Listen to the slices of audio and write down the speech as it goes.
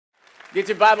Get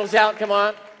your Bibles out. Come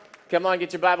on. Come on,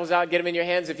 get your Bibles out. Get them in your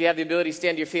hands. If you have the ability,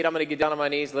 stand to your feet. I'm going to get down on my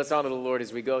knees. Let's honor the Lord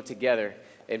as we go together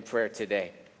in prayer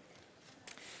today.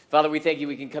 Father, we thank you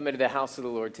we can come into the house of the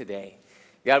Lord today.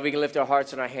 God, we can lift our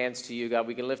hearts and our hands to you. God,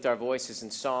 we can lift our voices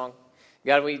in song.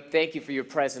 God, we thank you for your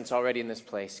presence already in this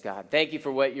place, God. Thank you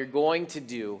for what you're going to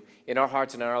do in our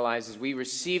hearts and our lives as we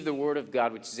receive the word of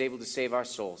God, which is able to save our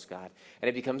souls, God. And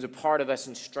it becomes a part of us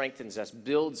and strengthens us,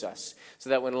 builds us, so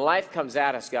that when life comes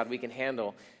at us, God, we can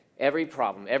handle every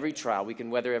problem, every trial. We can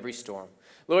weather every storm.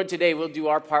 Lord, today we'll do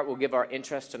our part. We'll give our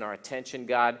interest and our attention,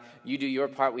 God. You do your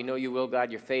part. We know you will,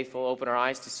 God. You're faithful. Open our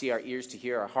eyes to see, our ears to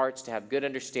hear, our hearts to have good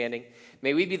understanding.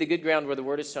 May we be the good ground where the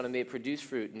word is sown, and may it produce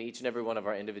fruit in each and every one of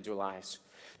our individual lives.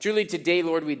 Truly today,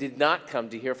 Lord, we did not come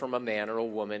to hear from a man or a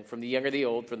woman, from the young or the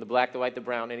old, from the black, the white, the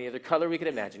brown, any other color we could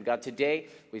imagine. God, today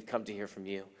we've come to hear from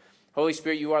you. Holy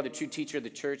Spirit, you are the true teacher of the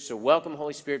church, so welcome,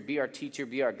 Holy Spirit. Be our teacher,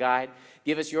 be our guide.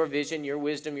 Give us your vision, your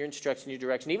wisdom, your instruction, your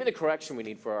direction, even the correction we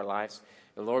need for our lives.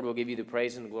 And Lord, we'll give you the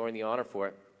praise and the glory and the honor for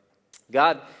it.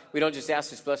 God, we don't just ask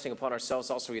this blessing upon ourselves,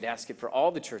 also we'd ask it for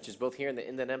all the churches, both here in the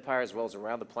Inland Empire as well as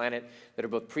around the planet, that are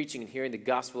both preaching and hearing the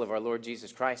gospel of our Lord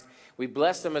Jesus Christ. We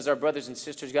bless them as our brothers and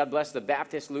sisters. God bless the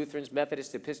Baptists, Lutherans,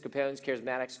 Methodists, Episcopalians,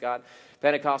 Charismatics, God,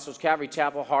 Pentecostals, Calvary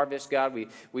Chapel, Harvest, God.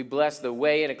 We bless the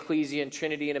Way and Ecclesia and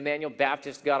Trinity and Emmanuel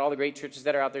Baptist, God, all the great churches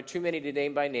that are out there, too many to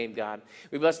name by name, God.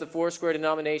 We bless the Foursquare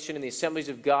denomination and the Assemblies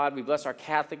of God. We bless our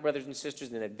Catholic brothers and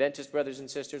sisters and Adventist brothers and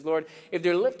sisters. Lord, if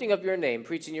they're lifting up your name,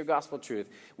 preaching your gospel truth,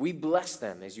 we bless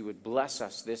them as you would bless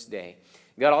us this day.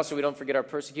 God, also, we don't forget our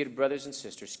persecuted brothers and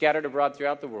sisters scattered abroad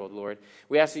throughout the world, Lord.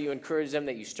 We ask that you encourage them,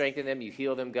 that you strengthen them, you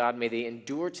heal them, God. May they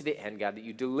endure to the end, God, that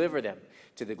you deliver them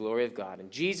to the glory of God.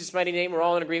 In Jesus' mighty name, we're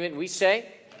all in agreement. We say,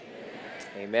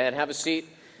 Amen. Amen. Have a seat.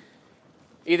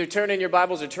 Either turn in your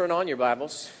Bibles or turn on your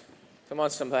Bibles. Come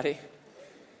on, somebody.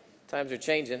 Times are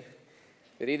changing.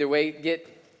 But either way,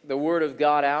 get the Word of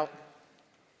God out.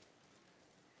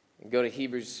 And go to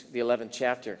Hebrews, the 11th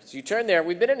chapter. So you turn there.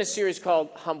 We've been in a series called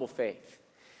Humble Faith.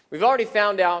 We've already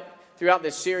found out throughout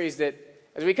this series that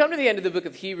as we come to the end of the book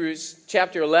of Hebrews,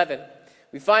 chapter 11,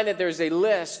 we find that there's a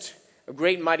list of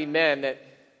great and mighty men that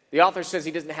the author says he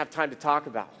doesn't have time to talk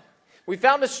about. We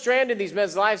found a strand in these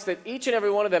men's lives that each and every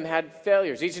one of them had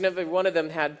failures. Each and every one of them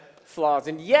had flaws.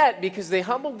 And yet, because they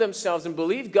humbled themselves and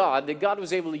believed God, that God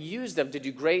was able to use them to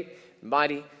do great,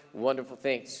 mighty, wonderful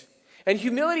things. And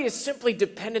humility is simply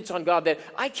dependence on God, that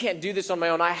I can't do this on my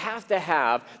own. I have to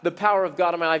have the power of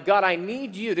God in my life. God, I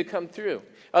need you to come through.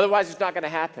 Otherwise, it's not going to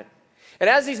happen. And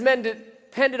as these men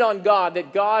depended on God,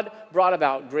 that God brought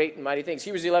about great and mighty things.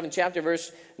 Hebrews 11 chapter,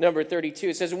 verse number 32.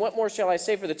 It says, "And what more shall I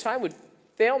say? For the time would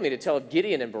fail me to tell of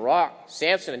Gideon and Barak,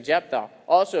 Samson and Jephthah,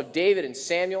 also of David and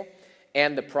Samuel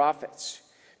and the prophets."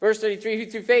 Verse 33,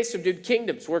 "Who through faith subdued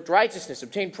kingdoms, worked righteousness,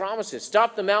 obtained promises,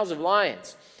 stopped the mouths of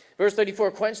lions." Verse 34,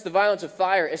 "Quenched the violence of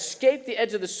fire, escaped the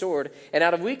edge of the sword, and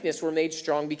out of weakness were made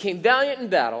strong, became valiant in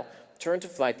battle, turned to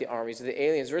flight the armies of the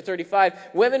aliens." Verse 35,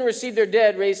 "Women received their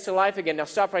dead, raised to life again." Now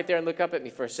stop right there and look up at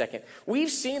me for a second. We've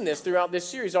seen this throughout this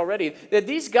series already, that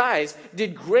these guys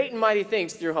did great and mighty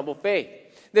things through humble faith.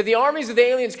 That the armies of the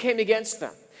aliens came against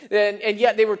them. And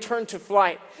yet they were turned to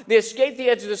flight. They escaped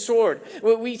the edge of the sword.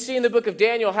 We see in the book of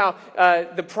Daniel how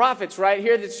the prophets, right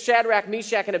here, that's Shadrach,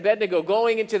 Meshach, and Abednego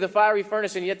going into the fiery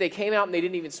furnace, and yet they came out and they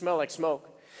didn't even smell like smoke.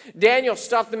 Daniel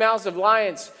stopped the mouths of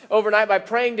lions overnight by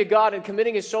praying to God and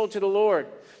committing his soul to the Lord.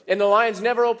 And the lions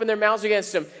never opened their mouths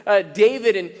against him.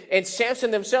 David and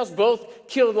Samson themselves both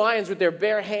killed lions with their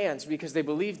bare hands because they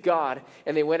believed God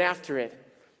and they went after it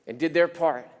and did their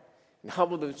part and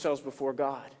humbled themselves before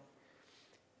God.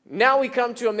 Now we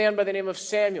come to a man by the name of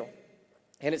Samuel.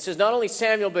 And it says not only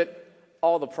Samuel, but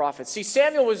all the prophets. See,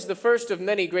 Samuel was the first of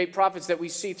many great prophets that we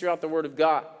see throughout the Word of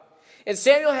God. And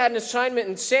Samuel had an assignment,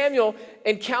 and Samuel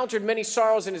encountered many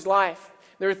sorrows in his life.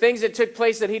 There were things that took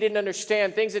place that he didn't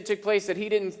understand, things that took place that he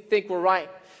didn't think were right.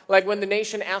 Like when the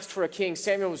nation asked for a king,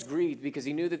 Samuel was grieved because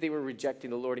he knew that they were rejecting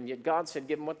the Lord, and yet God said,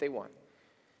 give them what they want.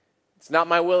 It's not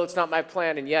my will, it's not my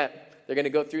plan, and yet they're going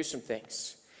to go through some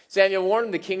things. Samuel warned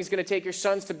them, the king's going to take your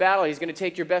sons to battle. He's going to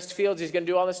take your best fields. He's going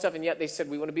to do all this stuff. And yet they said,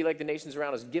 we want to be like the nations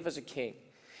around us. Give us a king.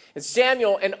 And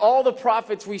Samuel and all the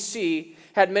prophets we see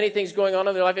had many things going on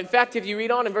in their life. In fact, if you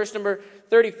read on in verse number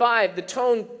 35, the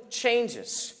tone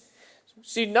changes.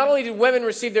 See, not only did women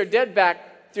receive their dead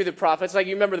back through the prophets, like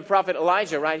you remember the prophet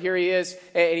Elijah, right? Here he is,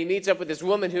 and he meets up with this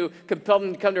woman who compelled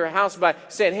him to come to her house by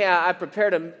saying, hey, I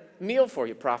prepared a meal for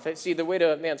you, prophet. See, the way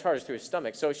to a man's heart is through his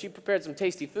stomach. So she prepared some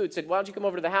tasty food, said, why don't you come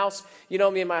over to the house? You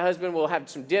know, me and my husband will have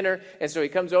some dinner. And so he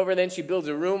comes over, and then she builds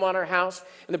a room on her house.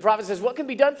 And the prophet says, what can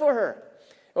be done for her?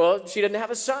 Well, she didn't have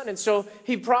a son. And so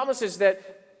he promises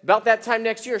that about that time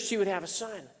next year, she would have a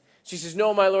son. She says,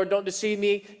 no, my Lord, don't deceive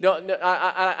me.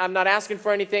 I'm not asking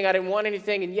for anything. I didn't want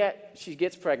anything. And yet she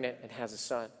gets pregnant and has a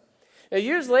son. Now,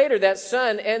 years later, that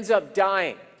son ends up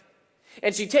dying.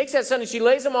 And she takes that son and she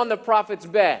lays him on the prophet's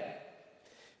bed.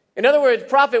 In other words,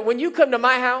 prophet, when you come to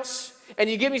my house and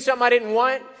you give me something I didn't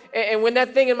want, and when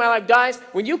that thing in my life dies,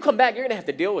 when you come back, you're going to have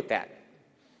to deal with that.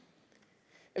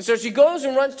 And so she goes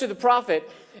and runs to the prophet,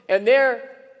 and there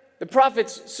the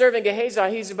prophet's servant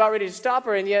Gehazi, he's about ready to stop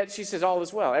her, and yet she says, all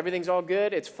is well. Everything's all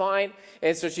good. It's fine.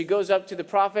 And so she goes up to the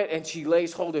prophet, and she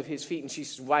lays hold of his feet, and she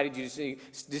says, why did you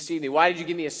deceive me? Why did you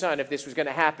give me a son if this was going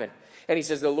to happen? And he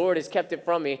says, the Lord has kept it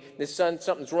from me. This son,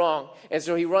 something's wrong. And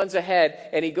so he runs ahead,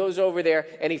 and he goes over there,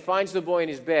 and he finds the boy in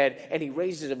his bed, and he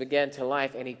raises him again to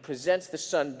life, and he presents the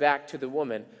son back to the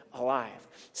woman alive.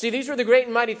 See, these were the great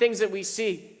and mighty things that we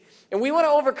see. And we want to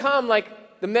overcome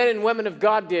like the men and women of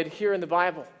God did here in the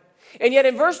Bible. And yet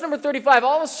in verse number 35,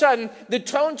 all of a sudden, the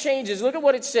tone changes. Look at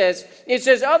what it says. It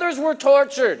says, others were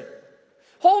tortured.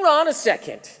 Hold on a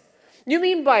second. You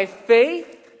mean by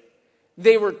faith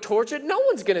they were tortured? No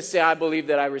one's going to say, I believe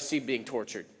that I received being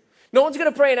tortured. No one's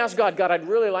going to pray and ask God, God, I'd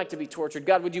really like to be tortured.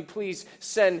 God, would you please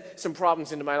send some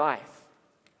problems into my life?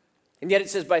 And yet it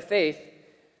says, by faith,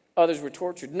 others were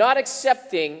tortured, not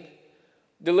accepting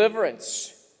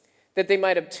deliverance, that they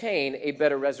might obtain a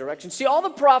better resurrection. See, all the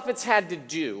prophets had to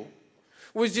do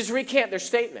was just recant their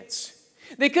statements.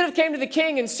 They could have came to the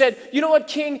king and said, you know what,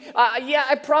 king,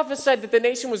 I prophesied that the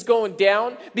nation was going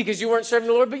down because you weren't serving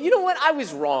the Lord, but you know what, I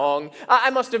was wrong. I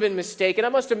must have been mistaken. I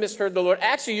must have misheard the Lord.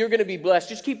 Actually, you're going to be blessed.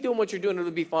 Just keep doing what you're doing.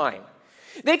 It'll be fine.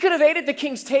 They could have ate at the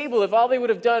king's table if all they would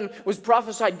have done was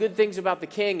prophesied good things about the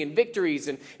king and victories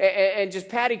and just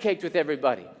patty caked with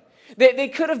everybody. They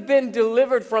could have been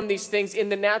delivered from these things in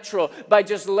the natural by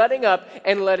just letting up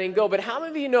and letting go. But how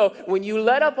many of you know when you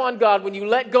let up on God, when you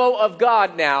let go of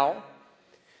God now,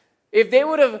 if they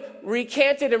would have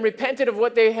recanted and repented of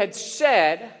what they had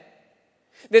said,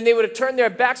 then they would have turned their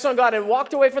backs on God and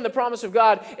walked away from the promise of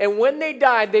God. And when they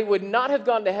died, they would not have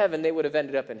gone to heaven. They would have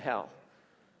ended up in hell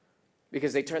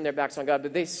because they turned their backs on God.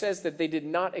 But they says that they did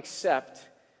not accept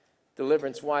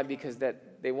deliverance. Why? Because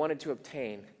that they wanted to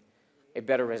obtain a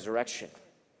better resurrection.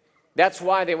 That's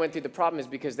why they went through the problem, is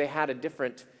because they had a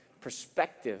different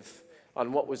perspective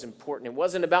on what was important. It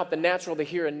wasn't about the natural, the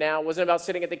here and now. It wasn't about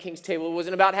sitting at the king's table. It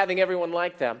wasn't about having everyone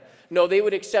like them. No, they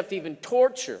would accept even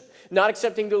torture, not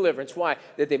accepting deliverance. Why?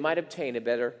 That they might obtain a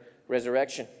better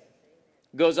resurrection.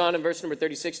 Goes on in verse number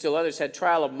 36, till others had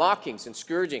trial of mockings and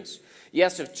scourgings,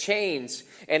 yes, of chains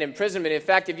and imprisonment. In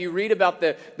fact, if you read about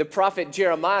the prophet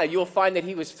Jeremiah, you'll find that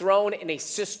he was thrown in a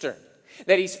cistern,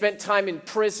 that he spent time in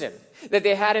prison, that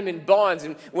they had him in bonds.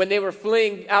 And when they were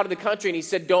fleeing out of the country and he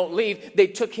said, don't leave, they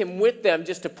took him with them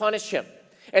just to punish him.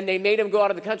 And they made him go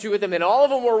out of the country with them. And all of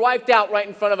them were wiped out right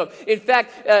in front of him. In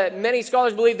fact, many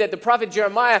scholars believe that the prophet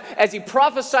Jeremiah, as he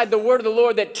prophesied the word of the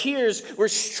Lord, that tears were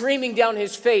streaming down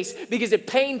his face because it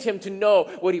pained him to know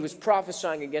what he was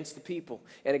prophesying against the people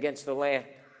and against the land.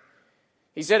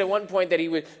 He said at one point that he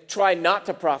would try not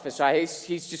to prophesy.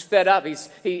 He's just fed up.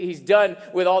 He's done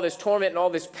with all this torment and all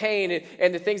this pain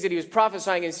and the things that he was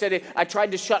prophesying. And he said, I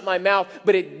tried to shut my mouth,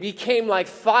 but it became like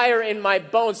fire in my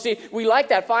bones. See, we like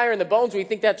that fire in the bones. We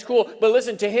think that's cool. But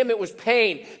listen, to him it was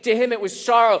pain. To him it was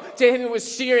sorrow. To him it was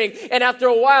searing. And after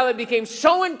a while it became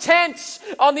so intense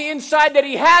on the inside that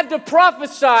he had to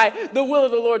prophesy the will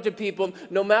of the Lord to people,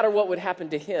 no matter what would happen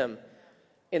to him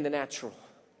in the natural.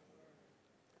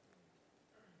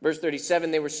 Verse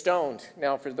 37, they were stoned.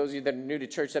 Now, for those of you that are new to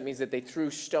church, that means that they threw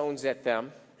stones at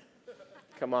them.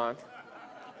 Come on.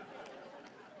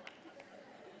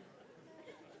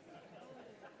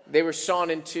 They were sawn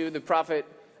in two. The prophet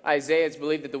Isaiah has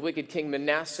believed that the wicked king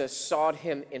Manasseh sawed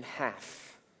him in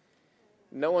half.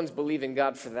 No one's believing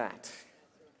God for that.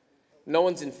 No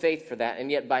one's in faith for that. And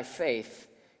yet by faith,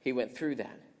 he went through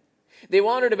that. They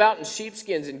wandered about in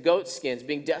sheepskins and goatskins,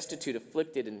 being destitute,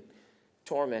 afflicted, and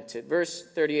tormented. Verse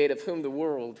 38, of whom the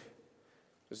world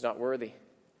was not worthy.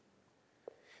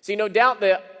 See, no doubt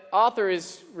the author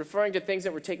is referring to things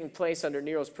that were taking place under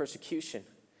Nero's persecution.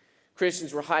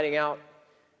 Christians were hiding out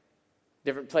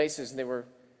different places, and they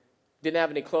didn't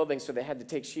have any clothing, so they had to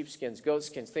take sheepskins,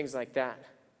 goatskins, things like that.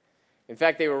 In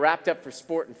fact, they were wrapped up for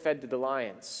sport and fed to the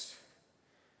lions.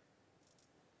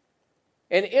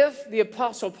 And if the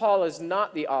Apostle Paul is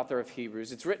not the author of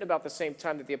Hebrews, it's written about the same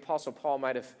time that the Apostle Paul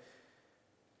might have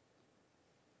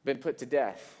been put to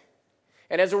death.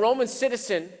 And as a Roman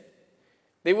citizen,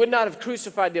 they would not have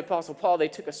crucified the Apostle Paul. They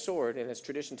took a sword, and as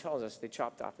tradition tells us, they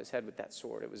chopped off his head with that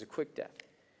sword. It was a quick death.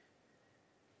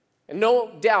 And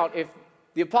no doubt, if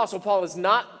the Apostle Paul is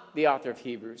not the author of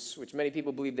Hebrews, which many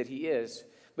people believe that he is.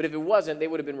 But if it wasn't, they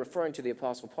would have been referring to the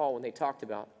Apostle Paul when they talked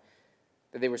about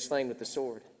that they were slain with the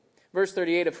sword. Verse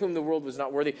 38, of whom the world was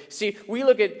not worthy. See, we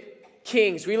look at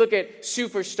kings, we look at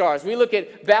superstars, we look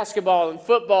at basketball and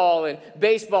football and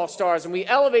baseball stars, and we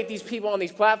elevate these people on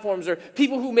these platforms, or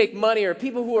people who make money, or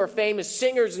people who are famous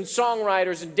singers and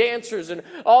songwriters and dancers and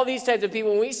all these types of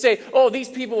people. And we say, oh, these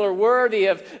people are worthy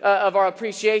of our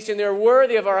appreciation, they're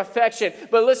worthy of our affection.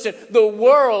 But listen, the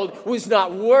world was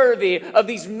not worthy of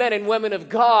these men and women of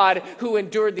God who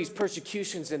endured these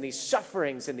persecutions and these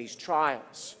sufferings and these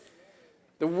trials.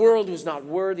 The world was not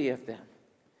worthy of them.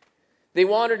 They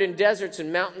wandered in deserts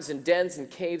and mountains and dens and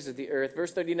caves of the earth.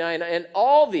 Verse 39, and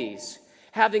all these,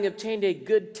 having obtained a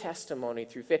good testimony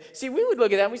through faith. See, we would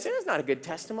look at that and we say, that's not a good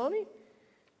testimony.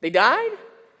 They died?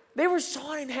 They were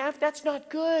sawn in half? That's not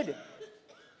good.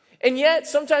 And yet,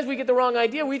 sometimes we get the wrong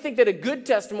idea. We think that a good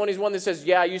testimony is one that says,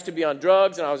 yeah, I used to be on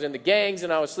drugs, and I was in the gangs,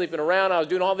 and I was sleeping around, I was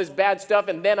doing all this bad stuff,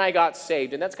 and then I got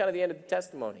saved. And that's kind of the end of the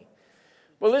testimony.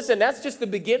 Well, listen, that's just the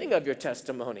beginning of your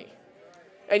testimony.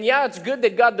 And yeah, it's good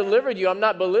that God delivered you. I'm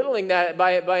not belittling that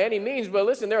by any means. But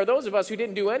listen, there are those of us who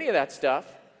didn't do any of that stuff.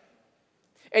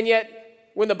 And yet,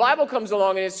 when the Bible comes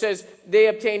along and it says they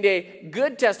obtained a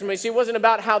good testimony, see, it wasn't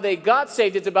about how they got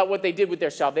saved. It's about what they did with their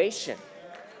salvation.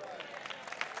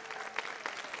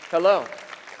 Hello.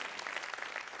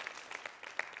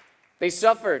 They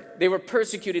suffered. They were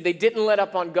persecuted. They didn't let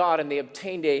up on God, and they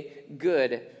obtained a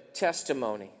good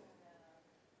testimony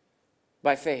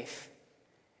by faith.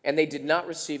 And they did not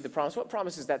receive the promise. What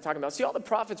promise is that talking about? See, all the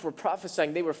prophets were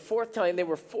prophesying. They were foretelling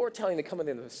the coming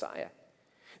of the Messiah.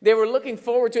 They were looking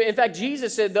forward to it. In fact,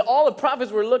 Jesus said that all the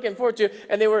prophets were looking forward to it,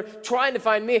 and they were trying to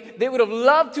find me. They would have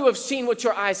loved to have seen what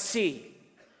your eyes see.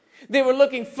 They were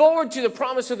looking forward to the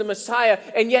promise of the Messiah,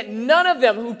 and yet none of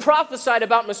them who prophesied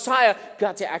about Messiah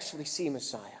got to actually see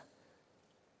Messiah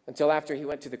until after he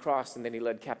went to the cross, and then he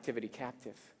led captivity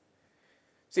captive.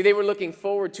 See, they were looking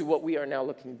forward to what we are now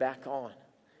looking back on.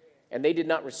 And they did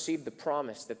not receive the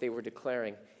promise that they were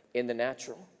declaring in the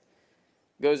natural.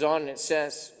 Goes on and it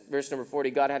says, verse number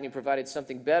 40, God having provided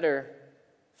something better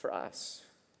for us.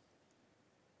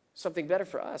 Something better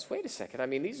for us. Wait a second. I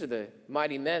mean, these are the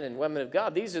mighty men and women of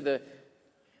God. These are the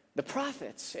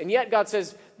prophets. And yet God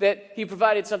says that he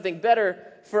provided something better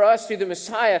for us through the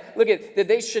Messiah. Look at that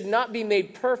they should not be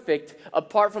made perfect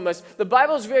apart from us. The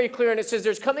Bible is very clear, and it says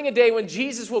there's coming a day when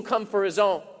Jesus will come for his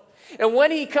own. And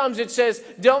when he comes, it says,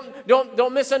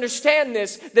 don't misunderstand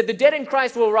this, that the dead in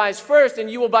Christ will rise first, and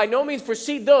you will by no means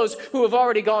precede those who have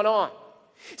already gone on.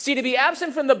 See, to be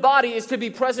absent from the body is to be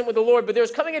present with the Lord, but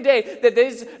there's coming a day that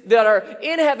those that are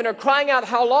in heaven are crying out,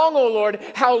 how long, O Lord,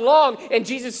 how long? And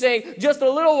Jesus saying, just a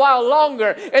little while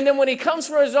longer. And then when he comes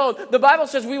for his own, the Bible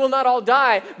says we will not all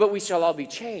die, but we shall all be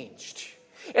changed.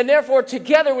 And therefore,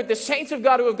 together with the saints of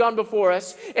God who have gone before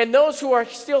us and those who are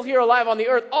still here alive on the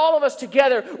earth, all of us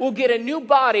together will get a new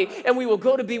body and we will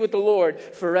go to be with the Lord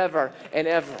forever and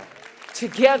ever.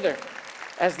 Together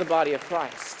as the body of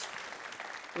Christ,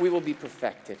 we will be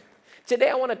perfected. Today,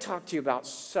 I want to talk to you about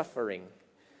suffering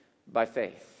by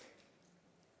faith.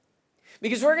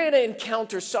 Because we're going to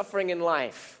encounter suffering in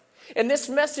life. And this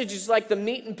message is like the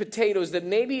meat and potatoes that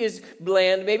maybe is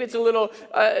bland, maybe it's a little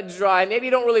dry, maybe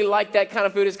you don't really like that kind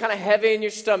of food, it's kind of heavy in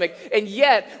your stomach. And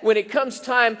yet, when it comes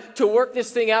time to work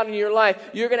this thing out in your life,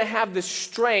 you're going to have the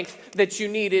strength that you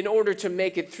need in order to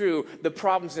make it through the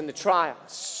problems and the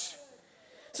trials.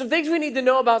 Some things we need to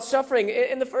know about suffering.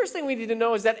 And the first thing we need to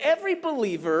know is that every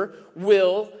believer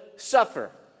will suffer.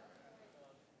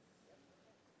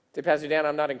 Say, Pastor Dan,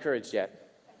 I'm not encouraged yet.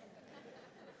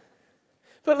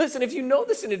 But listen, if you know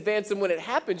this in advance, then when it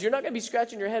happens, you're not going to be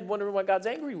scratching your head wondering why God's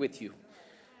angry with you.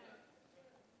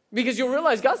 Because you'll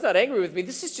realize God's not angry with me.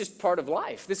 This is just part of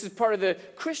life. This is part of the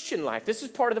Christian life. This is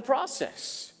part of the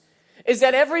process. Is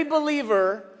that every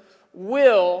believer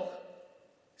will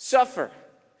suffer.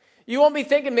 You won't be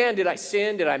thinking, man, did I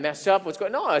sin? Did I mess up? What's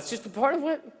going on? No, it's just a part of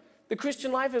what the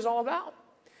Christian life is all about.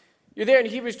 You're there in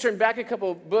Hebrews, turn back a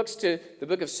couple of books to the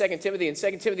book of 2 Timothy. In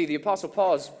 2 Timothy, the Apostle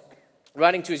Paul is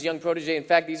writing to his young protege. In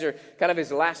fact, these are kind of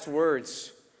his last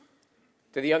words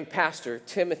to the young pastor,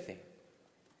 Timothy.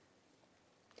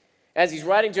 As he's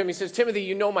writing to him, he says, Timothy,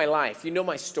 you know my life. You know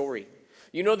my story.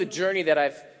 You know the journey that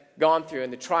I've gone through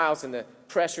and the trials and the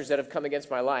pressures that have come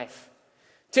against my life.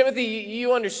 Timothy,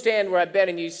 you understand where I've been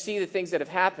and you see the things that have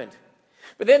happened.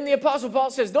 But then the Apostle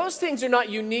Paul says, those things are not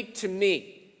unique to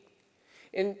me.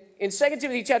 In 2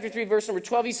 Timothy chapter 3, verse number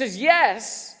 12, he says,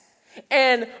 yes,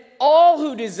 and all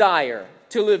who desire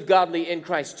to live godly in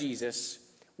Christ Jesus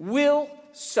will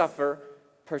suffer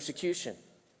persecution.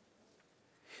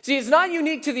 See, it's not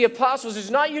unique to the apostles. It's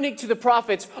not unique to the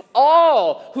prophets.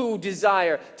 All who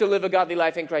desire to live a godly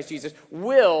life in Christ Jesus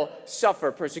will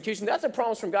suffer persecution. That's a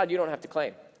promise from God you don't have to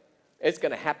claim. It's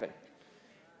going to happen.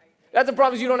 That's a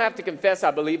promise you don't have to confess,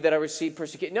 I believe that I received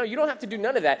persecution. No, you don't have to do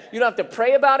none of that. You don't have to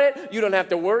pray about it. You don't have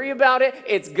to worry about it.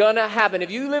 It's going to happen. If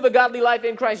you live a godly life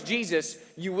in Christ Jesus,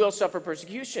 you will suffer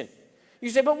persecution. You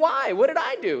say, but why? What did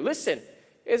I do? Listen,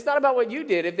 it's not about what you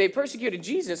did. If they persecuted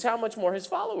Jesus, how much more his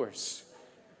followers?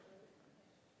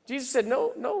 Jesus said,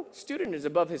 no student is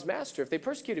above his master. If they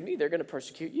persecuted me, they're going to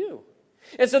persecute you.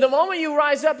 And so the moment you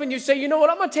rise up and you say, you know what,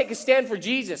 I'm going to take a stand for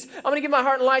Jesus. I'm going to give my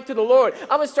heart and life to the Lord.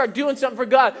 I'm going to start doing something for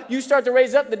God. You start to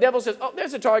raise up, the devil says, oh,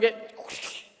 there's a target.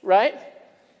 Right?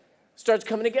 Starts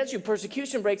coming against you.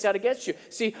 Persecution breaks out against you.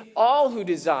 See, all who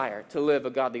desire to live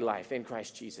a godly life in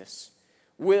Christ Jesus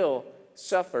will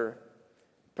suffer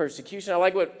persecution. I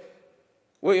like what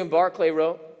William Barclay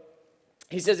wrote.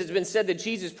 He says it's been said that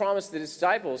Jesus promised the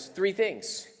disciples three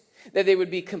things: that they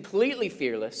would be completely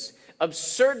fearless,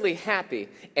 absurdly happy,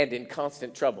 and in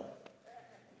constant trouble.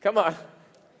 Come on.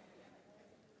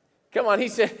 Come on. He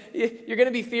said, you're going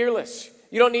to be fearless.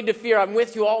 You don't need to fear. I'm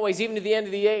with you always, even to the end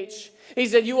of the age. He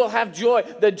said, you will have joy.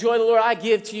 The joy of the Lord I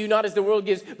give to you, not as the world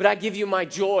gives, but I give you my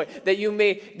joy, that you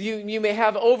may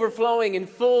have overflowing and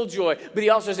full joy. But he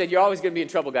also said, you're always going to be in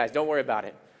trouble, guys. Don't worry about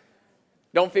it.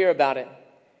 Don't fear about it.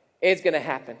 It's going to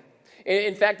happen.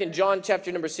 In fact, in John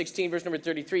chapter number 16, verse number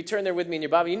 33, turn there with me in your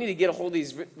Bible. You need to get a hold of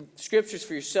these scriptures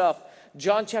for yourself.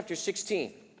 John chapter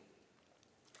 16,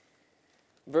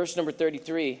 verse number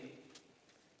 33.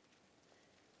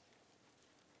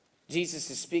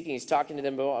 Jesus is speaking. He's talking to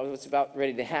them about what's about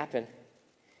ready to happen.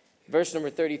 Verse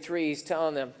number 33, he's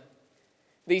telling them,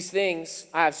 these things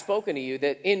I have spoken to you,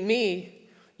 that in me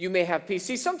you may have peace.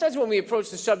 See, sometimes when we approach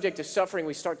the subject of suffering,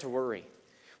 we start to worry.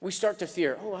 We start to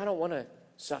fear. Oh, I don't want to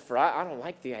suffer. I don't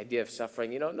like the idea of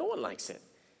suffering. No one likes it.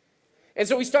 And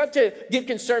so we start to get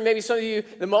concerned. Maybe some of you,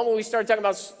 the moment we started talking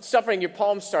about suffering, your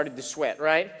palms started to sweat,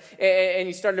 right? And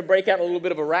you started to break out a little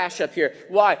bit of a rash up here.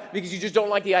 Why? Because you just don't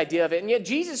like the idea of it. And yet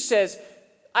Jesus says,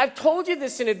 I've told you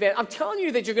this in advance. I'm telling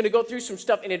you that you're going to go through some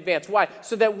stuff in advance. Why?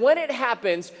 So that when it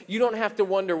happens, you don't have to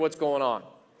wonder what's going on.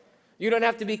 You don't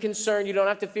have to be concerned. You don't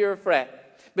have to fear or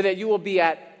fret. But that you will be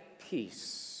at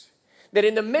peace. That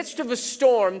in the midst of a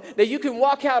storm, that you can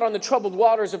walk out on the troubled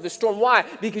waters of the storm. Why?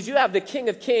 Because you have the King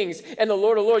of Kings and the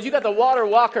Lord of Lords. You got the water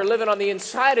walker living on the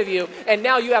inside of you, and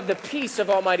now you have the peace of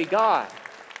Almighty God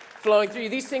flowing through you.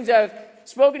 These things I've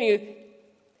spoken to you,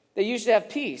 that you should have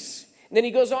peace. And then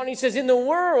he goes on and he says, in the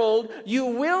world, you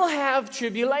will have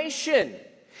tribulation.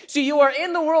 See, you are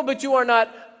in the world, but you are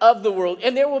not of the world.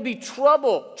 And there will be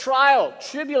trouble, trial,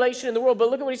 tribulation in the world. But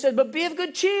look at what he says, but be of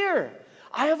good cheer.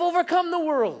 I have overcome the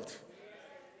world.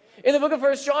 In the book of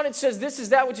 1 John, it says, this is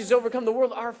that which has overcome the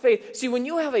world, our faith. See, when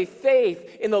you have a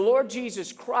faith in the Lord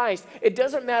Jesus Christ, it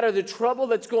doesn't matter the trouble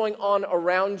that's going on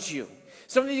around you.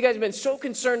 Some of you guys have been so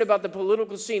concerned about the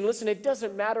political scene. Listen, it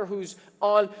doesn't matter who's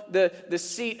on the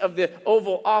seat of the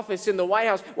Oval Office in the White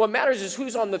House. What matters is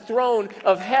who's on the throne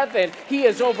of heaven. He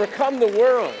has overcome the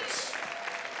world.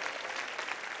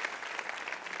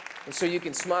 And so you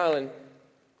can smile and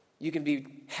you can be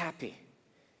happy,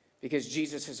 because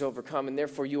Jesus has overcome, and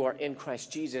therefore you are in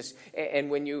Christ Jesus.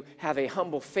 And when you have a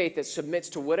humble faith that submits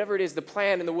to whatever it is, the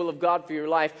plan and the will of God for your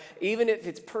life, even if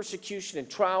it's persecution and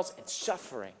trials and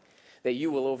suffering, that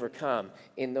you will overcome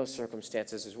in those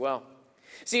circumstances as well.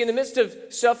 See, in the midst of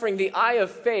suffering, the eye of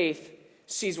faith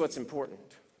sees what's important.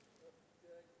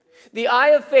 The eye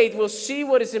of faith will see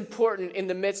what is important in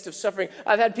the midst of suffering.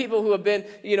 I've had people who have been,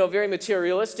 very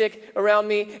materialistic around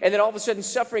me, and then all of a sudden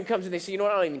suffering comes and they say, I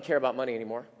don't even care about money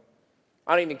anymore.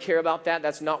 I don't even care about that.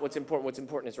 That's not what's important. What's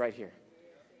important is right here.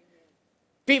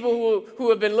 People who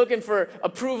have been looking for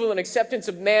approval and acceptance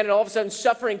of man, and all of a sudden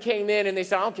suffering came in, and they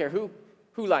said, I don't care who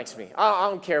likes me. I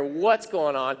don't care what's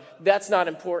going on. That's not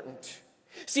important.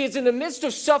 See, it's in the midst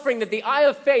of suffering that the eye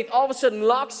of faith all of a sudden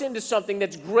locks into something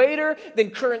that's greater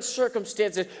than current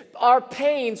circumstances. Our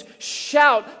pains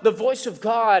shout the voice of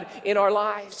God in our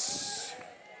lives.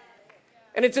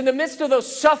 And it's in the midst of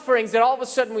those sufferings that all of a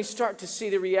sudden we start to see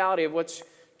the reality of what's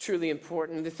truly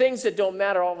important. The things that don't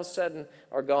matter all of a sudden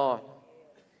are gone.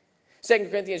 2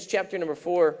 Corinthians chapter number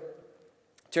 4.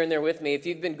 Turn there with me. If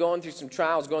you've been going through some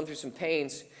trials, going through some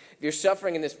pains, if you're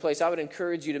suffering in this place, I would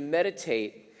encourage you to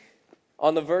meditate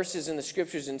on the verses in the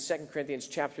scriptures in 2 Corinthians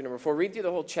chapter number 4. Read through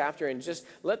the whole chapter and just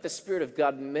let the Spirit of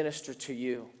God minister to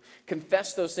you.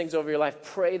 Confess those things over your life.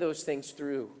 Pray those things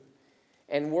through.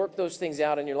 and work those things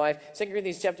out in your life. 2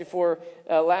 Corinthians chapter 4,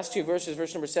 last two verses,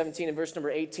 verse number 17 and verse number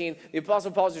 18. The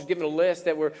Apostle Paul is just giving a list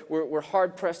that we're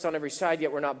hard pressed on every side,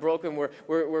 yet we're not broken.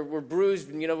 We're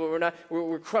bruised, but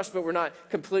we're crushed, but we're not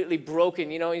completely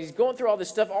broken. And he's going through all this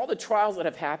stuff, all the trials that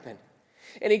have happened.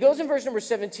 And he goes in verse number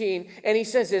 17, and he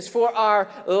says this, for our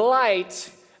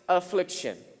light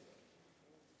affliction.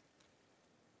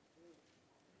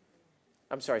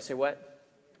 I'm sorry, say what?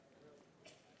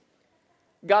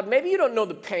 God, maybe you don't know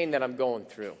the pain that I'm going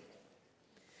through.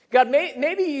 God,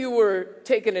 maybe you were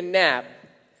taking a nap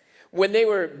when they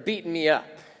were beating me up.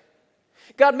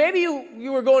 God, maybe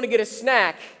you were going to get a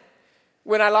snack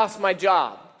when I lost my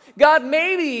job. God,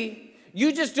 maybe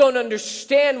you just don't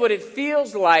understand what it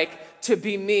feels like to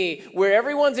be me, where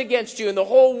everyone's against you and the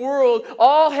whole world,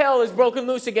 all hell is broken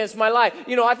loose against my life.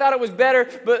 I thought it was better,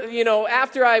 but,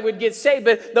 after I would get saved,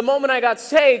 but the moment I got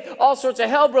saved, all sorts of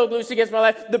hell broke loose against my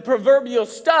life. The proverbial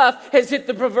stuff has hit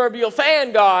the proverbial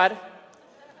fan, God.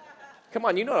 Come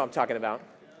on, you know what I'm talking about.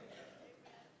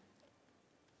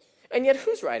 And yet,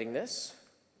 who's writing this?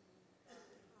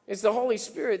 It's the Holy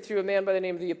Spirit through a man by the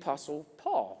name of the Apostle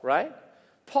Paul, right?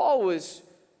 Paul was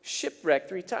shipwrecked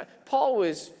 3 times. Paul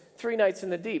was 3 nights in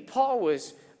the deep. Paul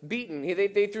was beaten.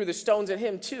 They threw the stones at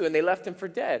him too, and they left him for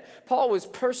dead. Paul was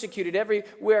persecuted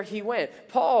everywhere he went.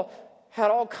 Paul had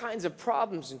all kinds of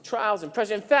problems and trials and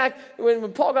pressure. In fact,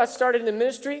 when Paul got started in the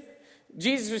ministry,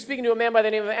 Jesus was speaking to a man by the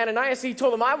name of Ananias. He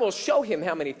told him, I will show him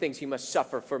how many things he must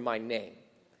suffer for my name.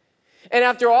 And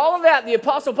after all of that, the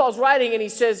Apostle Paul's writing, and he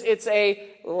says it's a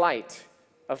light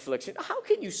affliction. How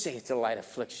can you say it's a light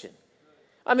affliction?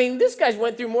 I mean, this guy's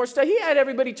went through more stuff. He had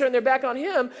everybody turn their back on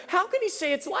him. How can he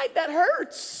say it's light? That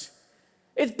hurts.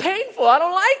 It's painful. I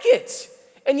don't like it.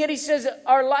 And yet he says,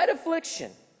 our light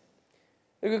affliction.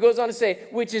 He goes on to say,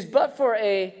 which is but for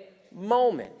a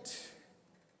moment.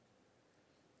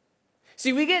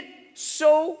 See, we get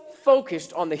so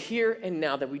focused on the here and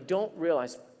now that we don't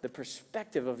realize the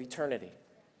perspective of eternity.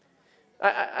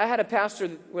 I had a pastor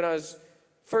when I was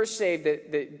first saved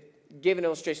that gave an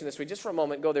illustration this way. Just for a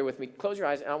moment, go there with me. Close your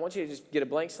eyes, and I want you to just get a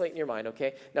blank slate in your mind,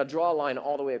 okay? Now draw a line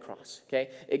all the way across, okay?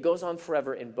 It goes on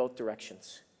forever in both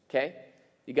directions, okay?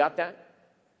 You got that?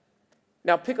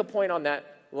 Now pick a point on that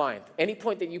line. Any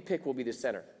point that you pick will be the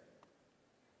center.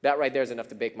 That right there is enough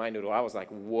to bake my noodle. I was like,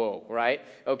 whoa, right?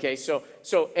 Okay, so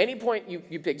any point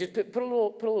you pick, just put a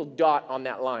little dot on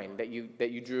that line that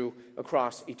you drew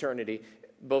across eternity,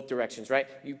 both directions, right?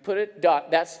 You put a dot,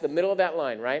 that's the middle of that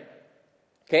line, right?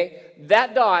 Okay,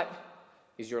 that dot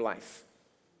is your life.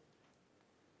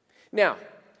 Now,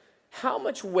 how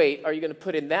much weight are you going to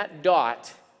put in that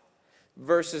dot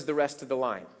versus the rest of the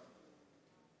line?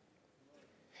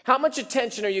 How much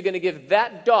attention are you going to give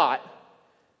that dot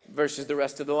versus the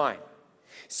rest of the line?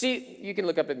 See, you can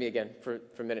look up at me again for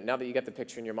a minute now that you got the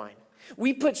picture in your mind.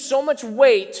 We put so much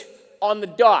weight on the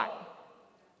dot.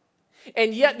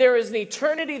 And yet there is an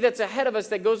eternity that's ahead of us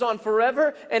that goes on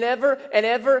forever and ever and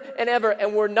ever and ever,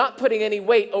 and we're not putting any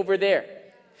weight over there.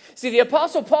 See, the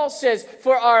Apostle Paul says,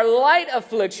 for our light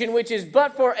affliction, which is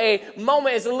but for a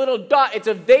moment, is a little dot. It's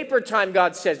a vapor time,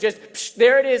 God says. Just, psh,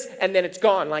 there it is, and then it's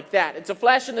gone like that. It's a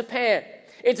flash in the pan.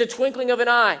 It's a twinkling of an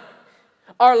eye.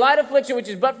 Our light affliction, which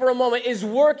is but for a moment, is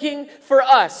working for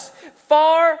us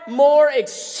far more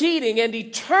exceeding and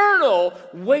eternal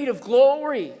weight of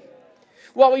glory.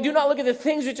 While we do not look at the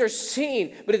things which are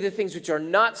seen, but at the things which are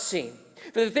not seen.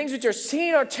 For the things which are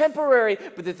seen are temporary,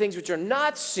 but the things which are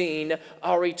not seen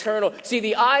are eternal. See,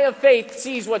 the eye of faith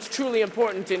sees what's truly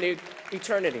important in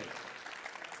eternity.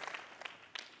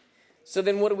 So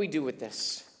then what do we do with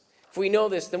this? If we know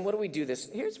this, then what do we do this?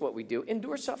 Here's what we do.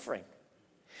 Endure suffering.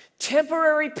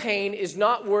 Temporary pain is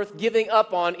not worth giving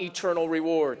up on eternal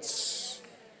rewards.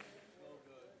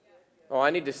 Oh, I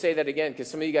need to say that again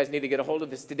because some of you guys need to get a hold of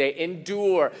this today.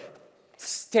 Endure.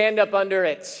 Stand up under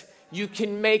it. You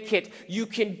can make it. You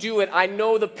can do it. I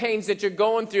know the pains that you're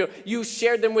going through. You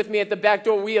shared them with me at the back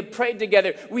door. We have prayed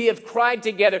together. We have cried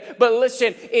together. But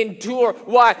listen, endure.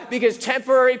 Why? Because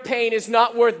temporary pain is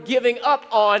not worth giving up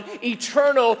on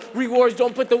eternal rewards.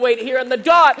 Don't put the weight here on the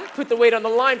dot. Put the weight on the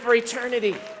line for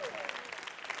eternity.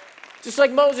 Just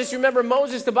like Moses, remember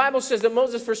Moses, the Bible says that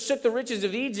Moses forsook the riches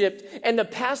of Egypt and the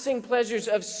passing pleasures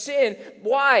of sin.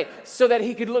 Why? So that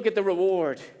he could look at the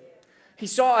reward. He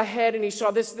saw ahead and he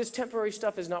saw this temporary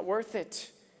stuff is not worth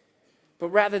it. But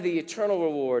rather the eternal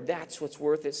reward, that's what's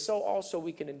worth it. So also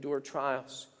we can endure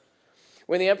trials.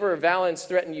 When the Emperor Valens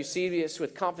threatened Eusebius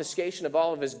with confiscation of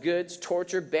all of his goods,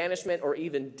 torture, banishment, or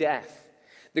even death,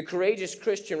 the courageous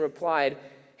Christian replied,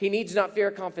 he needs not fear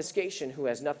confiscation who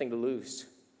has nothing to lose,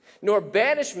 nor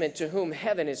banishment to whom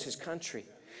heaven is his country.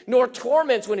 nor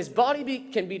torments when his body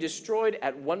can be destroyed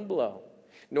at one blow,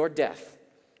 nor death,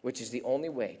 which is the only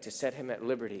way to set him at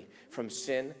liberty from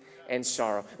sin and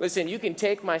sorrow. Listen, you can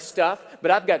take my stuff,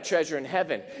 but I've got treasure in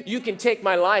heaven. You can take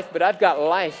my life, but I've got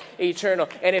life eternal.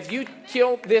 And if you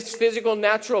kill this physical,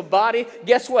 natural body,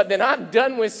 guess what? Then I'm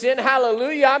done with sin.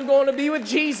 Hallelujah. I'm going to be with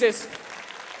Jesus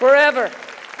forever.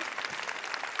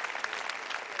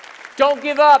 Don't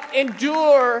give up.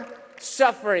 Endure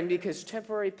suffering, because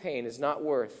temporary pain is not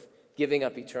worth giving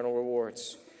up eternal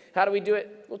rewards. How do we do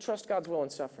it? We'll trust God's will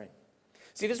in suffering.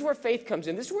 See, this is where faith comes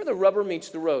in. This is where the rubber meets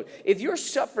the road. If you're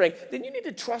suffering, then you need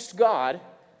to trust God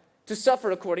to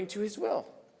suffer according to his will.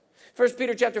 1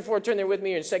 Peter chapter 4, turn there with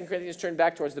me. Or in 2 Corinthians, turn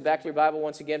back towards the back of your Bible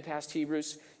once again, past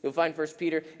Hebrews. You'll find 1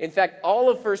 Peter. In fact, all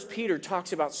of 1 Peter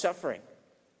talks about suffering.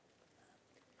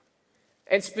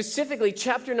 And specifically,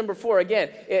 chapter number 4, again,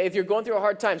 if you're going through a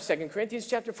hard time, 2 Corinthians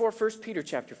chapter 4, 1 Peter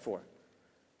chapter 4.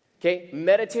 Okay,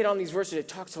 meditate on these verses. It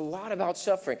talks a lot about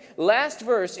suffering. Last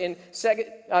verse in 1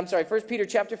 Peter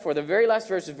chapter 4, the very last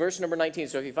verse is verse number 19.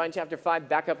 So if you find chapter 5,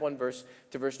 back up one verse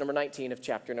to verse number 19 of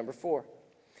chapter number 4.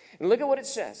 And look at what it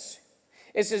says.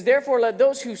 It says, therefore, let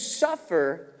those who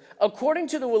suffer according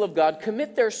to the will of God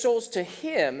commit their souls to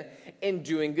him in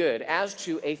doing good, as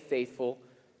to a faithful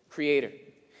creator.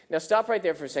 Now stop right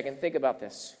there for a second. Think about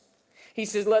this. He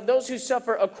says, let those who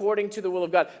suffer according to the will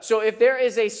of God. So if there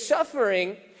is a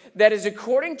suffering that is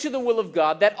according to the will of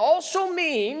God, that also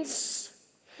means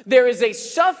there is a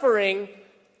suffering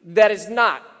that is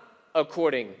not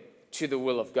according to the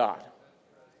will of God.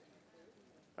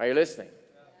 Are you listening?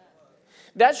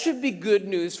 That should be good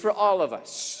news for all of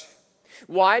us.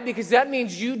 Why? Because that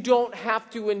means you don't have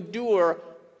to endure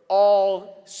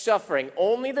all suffering,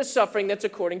 only the suffering that's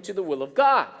according to the will of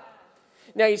God.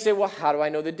 Now you say, well, how do I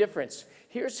know the difference?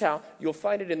 Here's how. You'll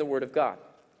find it in the Word of God.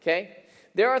 Okay?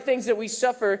 There are things that we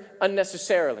suffer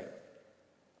unnecessarily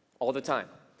all the time.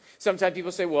 Sometimes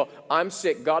people say, well, I'm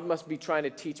sick. God must be trying to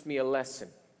teach me a lesson.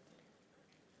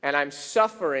 And I'm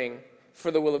suffering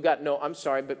for the will of God. No, I'm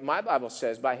sorry, but my Bible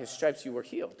says by his stripes you were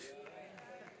healed.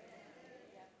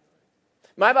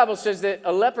 My Bible says that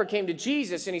a leper came to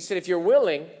Jesus and he said, if you're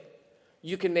willing,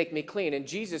 you can make me clean. And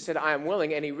Jesus said, I am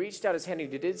willing. And he reached out his hand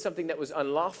and he did something that was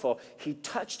unlawful. He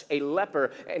touched a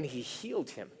leper and he healed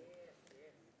him.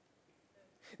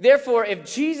 Therefore, if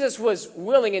Jesus was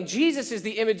willing, and Jesus is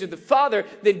the image of the Father,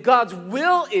 then God's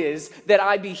will is that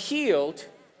I be healed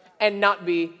and not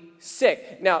be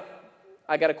sick. Now,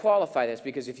 I got to qualify this,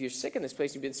 because if you're sick in this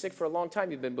place, you've been sick for a long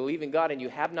time, you've been believing God, and you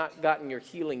have not gotten your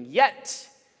healing yet,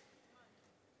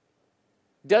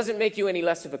 doesn't make you any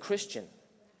less of a Christian.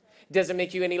 Doesn't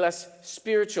make you any less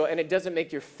spiritual, and it doesn't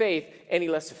make your faith any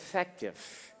less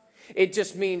effective. It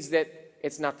just means that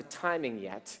it's not the timing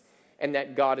yet, and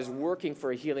that God is working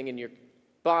for a healing in your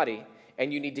body,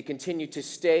 and you need to continue to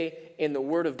stay in the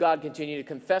Word of God, continue to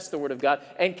confess the Word of God,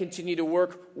 and continue to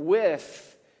work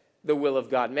with the will of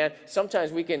God. Man,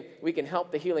 sometimes we can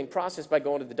help the healing process by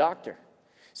going to the doctor.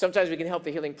 Sometimes we can help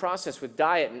the healing process with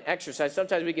diet and exercise.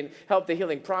 Sometimes we can help the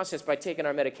healing process by taking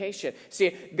our medication.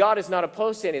 See, God is not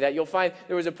opposed to any of that. You'll find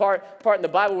there was a part in the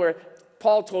Bible where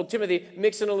Paul told Timothy,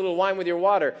 mix in a little wine with your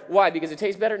water. Why? Because it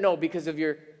tastes better? No, because of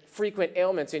your frequent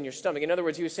ailments in your stomach. In other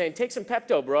words, he was saying, take some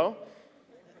Pepto, bro.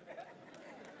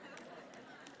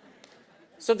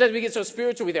 Sometimes we get so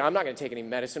spiritual, we think, I'm not going to take any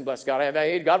medicine, bless God.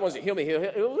 God wants to heal me.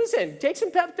 Listen, take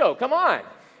some Pepto. Come on.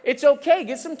 It's okay.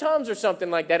 Get some Tums or something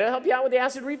like that. It'll help you out with the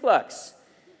acid reflux.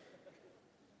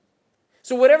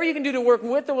 So whatever you can do to work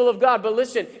with the will of God. But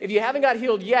listen, if you haven't got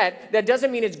healed yet, that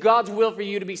doesn't mean it's God's will for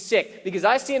you to be sick. Because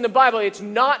I see in the Bible, it's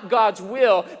not God's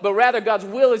will, but rather God's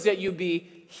will is that you be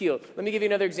healed. Let me give you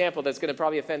another example that's going to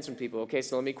probably offend some people. Okay,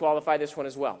 so let me qualify this one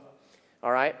as well.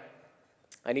 All right?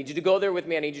 I need you to go there with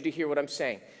me. I need you to hear what I'm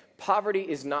saying. Poverty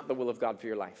is not the will of God for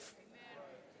your life.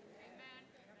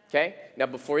 Okay? Now,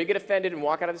 before you get offended and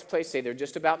walk out of this place, say they're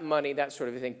just about money, that sort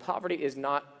of thing. Poverty is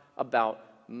not about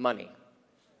money.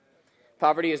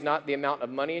 Poverty is not the amount of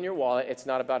money in your wallet. It's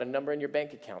not about a number in your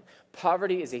bank account.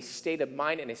 Poverty is a state of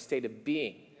mind and a state of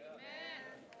being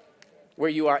where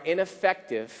you are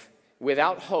ineffective,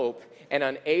 without hope, and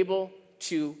unable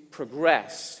to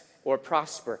progress or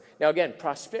prosper. Now again,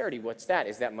 prosperity, what's that?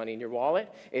 Is that money in your wallet?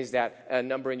 Is that a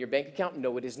number in your bank account?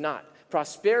 No, it is not.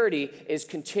 Prosperity is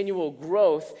continual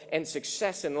growth and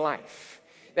success in life.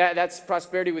 That's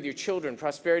prosperity with your children,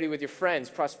 prosperity with your friends,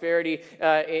 prosperity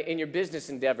in your business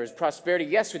endeavors, prosperity,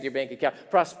 yes, with your bank account,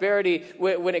 prosperity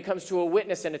when it comes to a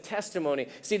witness and a testimony.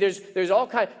 See, there's all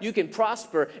kinds. You can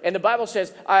prosper, and the Bible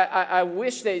says,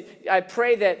 I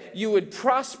pray that you would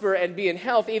prosper and be in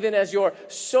health, even as your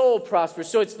soul prospers.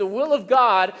 So it's the will of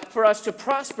God for us to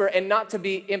prosper and not to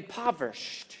be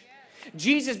impoverished.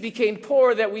 Jesus became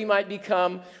poor that we might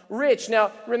become rich.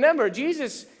 Now, remember,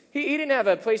 Jesus, he didn't have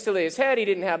a place to lay his head. He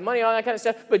didn't have money, all that kind of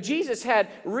stuff. But Jesus had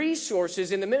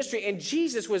resources in the ministry, and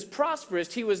Jesus was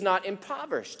prosperous. He was not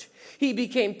impoverished. He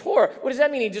became poor. What does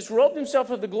that mean? He just robed himself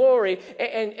of the glory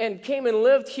and came and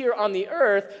lived here on the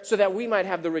earth so that we might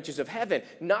have the riches of heaven.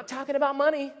 Not talking about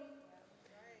money.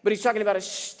 But he's talking about a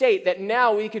state that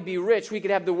now we could be rich. We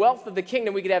could have the wealth of the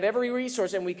kingdom. We could have every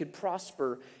resource, and we could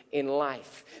prosper in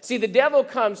life. See, the devil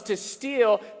comes to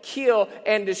steal, kill,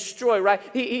 and destroy, right?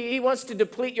 He wants to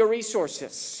deplete your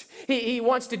resources. He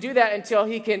wants to do that until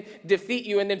he can defeat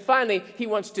you. And then finally, he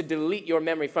wants to delete your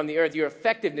memory from the earth, your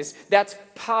effectiveness. That's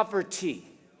poverty.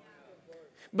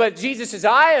 But Jesus says,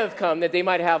 I have come that they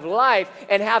might have life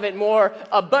and have it more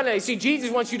abundantly. See,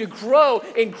 Jesus wants you to grow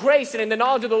in grace and in the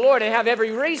knowledge of the Lord and have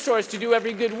every resource to do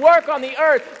every good work on the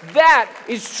earth. That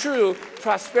is true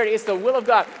prosperity. It's the will of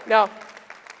God. Now,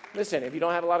 listen, if you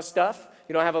don't have a lot of stuff,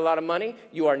 you don't have a lot of money,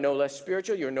 you are no less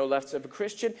spiritual, you're no less of a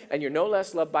Christian, and you're no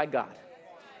less loved by God.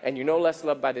 And you're no less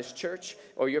loved by this church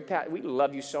or your pastor. We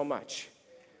love you so much.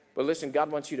 But listen, God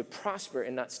wants you to prosper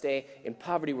and not stay in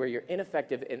poverty where you're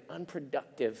ineffective and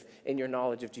unproductive in your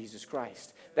knowledge of Jesus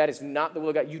Christ. That is not the will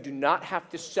of God. You do not have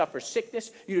to suffer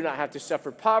sickness. You do not have to suffer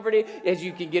poverty. As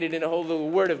you can get it in a whole little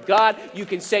word of God, you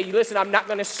can say, listen, I'm not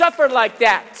going to suffer like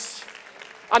that.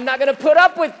 I'm not going to put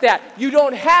up with that. You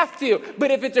don't have to.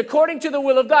 But if it's according to the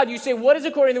will of God, you say, what is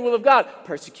according to the will of God?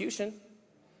 Persecution.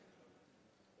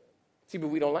 See, but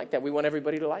we don't like that. We want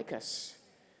everybody to like us.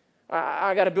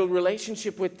 I got to build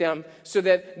relationship with them so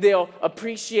that they'll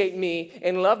appreciate me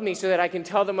and love me so that I can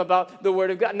tell them about the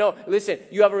Word of God. No, listen,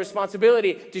 you have a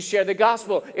responsibility to share the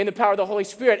gospel in the power of the Holy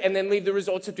Spirit and then leave the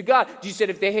results up to God. You said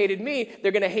if they hated me,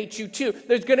 they're going to hate you too.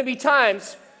 There's going to be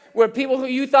times where people who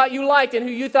you thought you liked and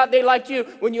who you thought they liked you,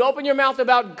 when you open your mouth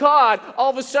about God, all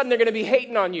of a sudden they're going to be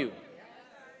hating on you.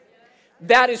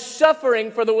 That is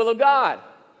suffering for the will of God.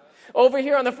 Over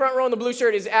here on the front row in the blue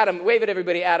shirt is Adam. Wave at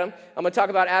everybody, Adam. I'm going to talk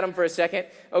about Adam for a second.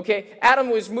 Okay, Adam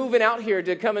was moving out here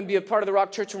to come and be a part of the Rock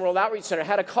Church and World Outreach Center,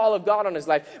 had a call of God on his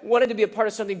life, wanted to be a part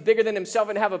of something bigger than himself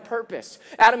and have a purpose.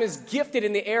 Adam is gifted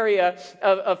in the area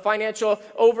of financial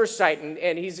oversight,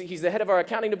 and he's the head of our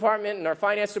accounting department and our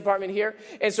finance department here.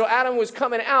 And so Adam was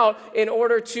coming out in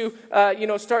order to,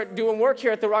 start doing work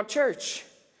here at the Rock Church.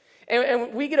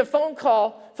 And we get a phone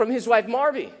call from his wife,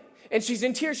 Marby. And she's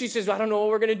in tears. She says, I don't know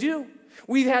what we're going to do.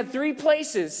 We've had 3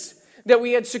 places that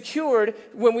we had secured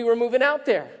when we were moving out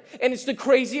there. And it's the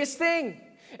craziest thing.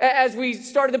 As we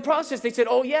started the process, they said,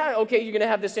 oh, yeah, okay, you're going to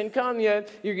have this income. Yeah,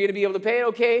 you're going to be able to pay it,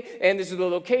 okay, and this is the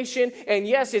location. And,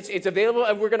 yes, it's available,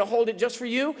 and we're going to hold it just for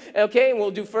you, okay, and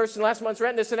we'll do first and last month's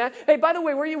rent, this and that. Hey, by the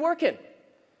way, where are you working?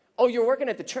 Oh, you're working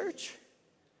at the church?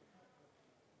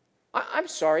 I'm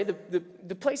sorry,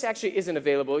 the place actually isn't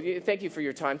available. Thank you for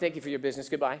your time. Thank you for your business.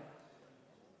 Goodbye.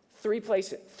 3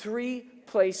 places. 3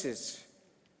 places.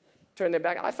 Turn their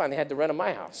back. I finally had to rent at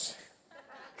my house.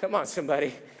 Come on,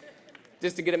 somebody.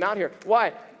 Just to get them out here.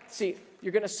 Why? See,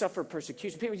 you're going to suffer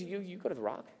persecution. People, you go to the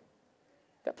Rock.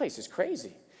 That place is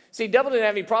crazy. See, the devil didn't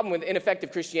have any problem with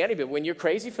ineffective Christianity, but when you're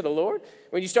crazy for the Lord,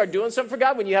 when you start doing something for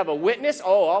God, when you have a witness,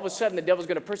 all of a sudden the devil's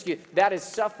going to persecute. That is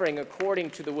suffering according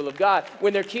to the will of God.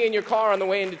 When they're keying your car on the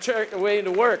way into church, the way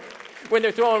into work, when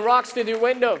they're throwing rocks through their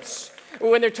windows,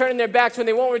 when they're turning their backs, when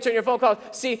they won't return your phone calls.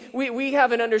 See, we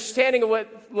have an understanding of what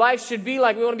life should be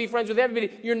like. We want to be friends with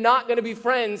everybody. You're not going to be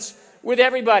friends with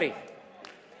everybody.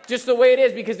 Just the way it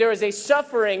is, because there is a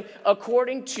suffering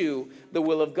according to the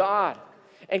will of God.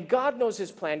 And God knows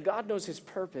his plan. God knows his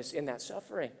purpose in that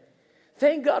suffering.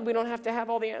 Thank God we don't have to have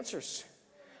all the answers.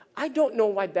 I don't know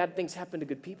why bad things happen to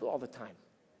good people all the time.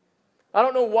 I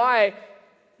don't know why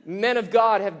men of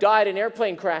God have died in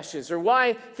airplane crashes or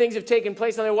why things have taken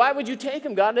place on there. Why would you take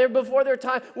them, God? They're before their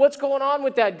time. What's going on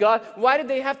with that, God? Why did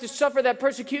they have to suffer that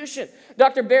persecution?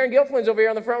 Dr. Baron Gilflin's over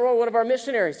here on the front row, one of our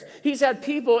missionaries. He's had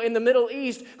people in the Middle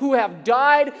East who have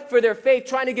died for their faith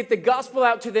trying to get the gospel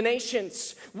out to the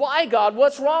nations. Why, God?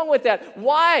 What's wrong with that?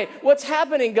 Why? What's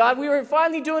happening, God? We were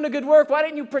finally doing a good work. Why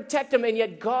didn't you protect them? And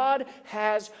yet God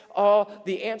has all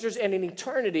the answers, and in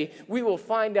eternity, we will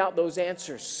find out those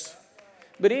answers.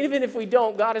 But even if we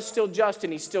don't, God is still just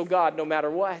and he's still God no matter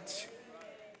what.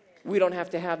 We don't have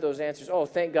to have those answers. Oh,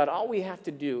 thank God. All we have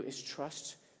to do is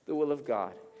trust the will of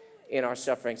God in our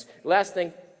sufferings. Last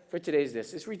thing for today is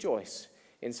this, is rejoice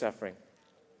in suffering.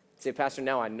 Say, Pastor,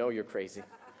 now I know you're crazy.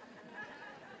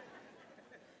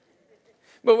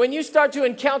 But when you start to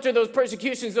encounter those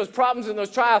persecutions, those problems, and those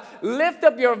trials, lift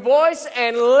up your voice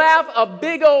and laugh a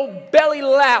big old belly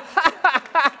laugh.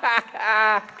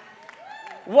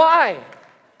 Why?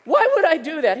 Why would I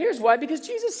do that? Here's why, because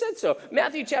Jesus said so.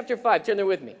 Matthew chapter 5, turn there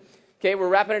with me. Okay, we're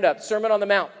wrapping it up. Sermon on the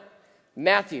Mount.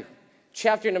 Matthew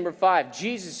chapter number 5,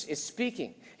 Jesus is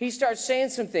speaking. He starts saying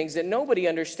some things that nobody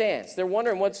understands. They're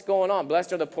wondering what's going on.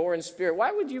 Blessed are the poor in spirit.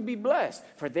 Why would you be blessed?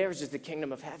 For theirs is the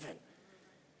kingdom of heaven.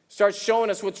 Starts showing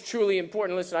us what's truly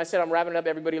important. Listen, I said I'm wrapping it up.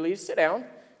 Everybody leaves. Sit down.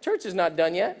 Church is not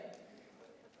done yet.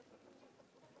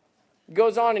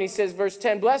 Goes on and he says, verse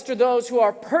 10, blessed are those who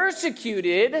are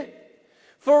persecuted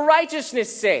for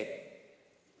righteousness' sake.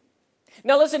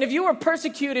 Now listen, if you are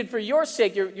persecuted for your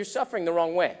sake, you're suffering the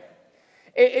wrong way.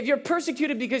 If you're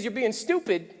persecuted because you're being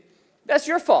stupid, that's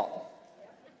your fault.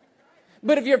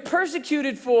 But if you're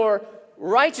persecuted for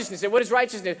righteousness, and what is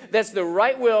righteousness? That's the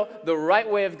right will, the right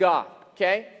way of God,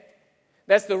 okay?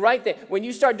 That's the right thing. When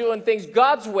you start doing things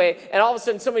God's way, and all of a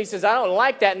sudden somebody says, I don't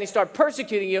like that, and they start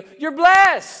persecuting you, you're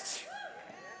blessed.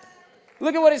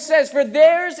 Look at what it says. For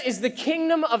theirs is the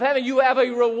kingdom of heaven. You have a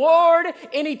reward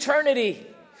in eternity.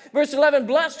 Verse 11,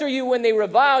 blessed are you when they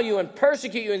revile you and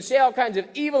persecute you and say all kinds of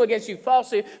evil against you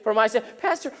falsely for my sake.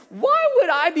 Pastor, why would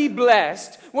I be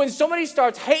blessed when somebody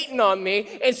starts hating on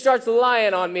me and starts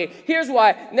lying on me? Here's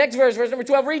why. Next verse, verse number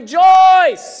 12.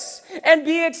 Rejoice and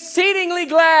be exceedingly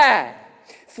glad,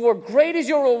 for great is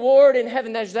your reward in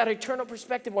heaven. There's that eternal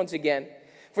perspective once again.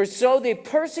 For so they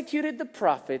persecuted the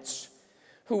prophets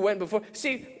who went before.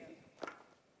 See,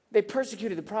 they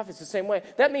persecuted the prophets the same way.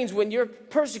 That means when you're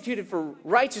persecuted for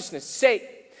righteousness'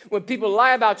 sake, when people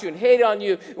lie about you and hate on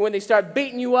you, when they start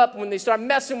beating you up, when they start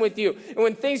messing with you, and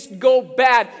when things go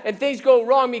bad and things go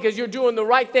wrong because you're doing the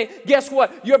right thing, guess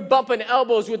what? You're bumping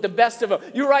elbows with the best of them.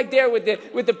 You're right there with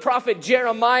the prophet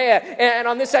Jeremiah, and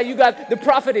on this side you got the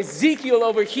prophet Ezekiel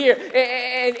over here,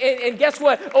 and guess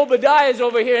what? Obadiah is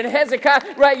over here, and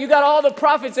Hezekiah, right? You got all the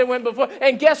prophets that went before,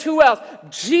 and guess who else?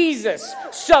 Jesus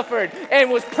suffered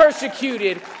and was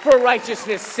persecuted for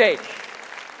righteousness' sake.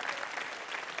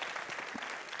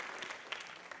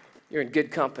 You're in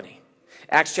good company.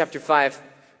 Acts chapter 5,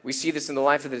 we see this in the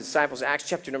life of the disciples. Acts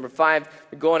chapter number 5,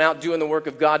 they're going out doing the work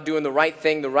of God, doing the right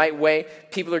thing, the right way.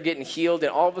 People are getting healed, and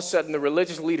all of a sudden the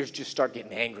religious leaders just start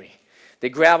getting angry. They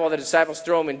grab all the disciples,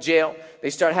 throw them in jail. They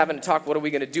start having to talk, what are we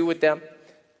going to do with them?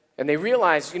 And they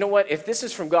realize, you know what, if this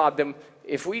is from God, then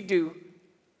if we do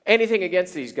anything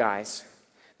against these guys,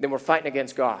 then we're fighting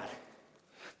against God.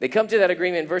 They come to that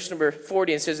agreement in verse number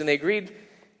 40 and says, and they agreed.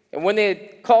 And when they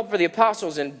had called for the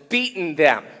apostles and beaten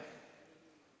them,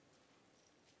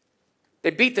 they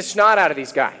beat the snot out of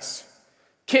these guys,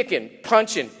 kicking,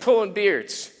 punching, pulling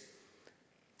beards,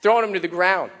 throwing them to the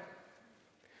ground.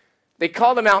 They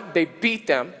called them out, they beat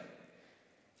them,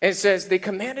 and it says they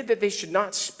commanded that they should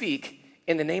not speak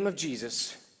in the name of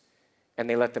Jesus, and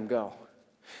they let them go.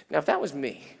 Now, if that was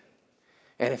me,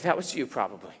 and if that was you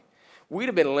probably, we'd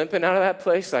have been limping out of that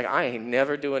place like, I ain't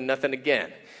never doing nothing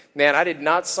again. Man, I did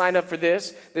not sign up for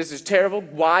this. This is terrible.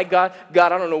 Why, God?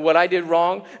 God, I don't know what I did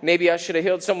wrong. Maybe I should have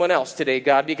healed someone else today,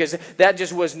 God, because that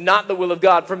just was not the will of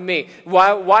God for me.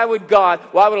 Why would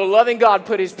a loving God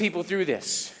put his people through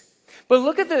this? But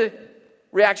look at the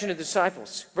reaction of the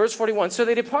disciples. Verse 41, so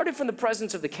they departed from the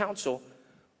presence of the council,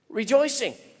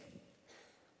 rejoicing.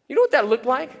 You know what that looked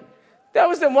like? That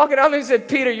was them walking out and said,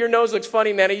 Peter, your nose looks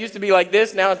funny, man. It used to be like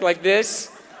this. Now it's like this.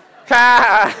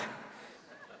 Ha!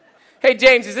 Hey,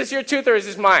 James, is this your tooth or is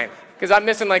this mine? Because I'm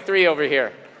missing like 3 over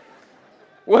here.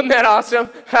 Wasn't that awesome?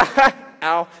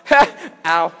 Ow.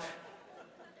 Ow.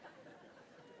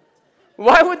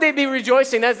 Why would they be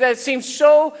rejoicing? That seems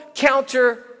so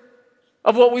counter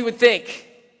of what we would think.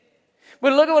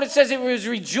 But look at what it says. It was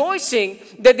rejoicing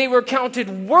that they were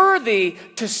counted worthy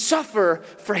to suffer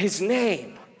for his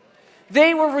name.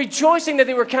 They were rejoicing that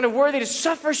they were counted worthy to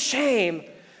suffer shame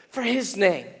for his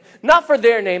name. Not for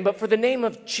their name, but for the name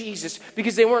of Jesus.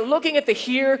 Because they weren't looking at the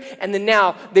here and the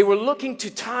now. They were looking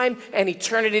to time and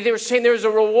eternity. They were saying there's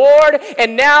a reward.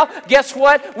 And now, guess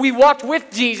what? We walked with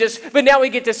Jesus, but now we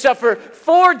get to suffer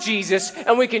for Jesus.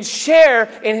 And we can share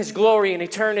in his glory in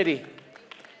eternity.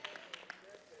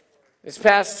 This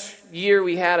past year,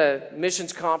 we had a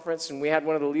missions conference. And we had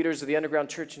one of the leaders of the underground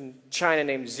church in China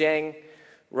named Zhang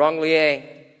Rongliang.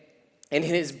 And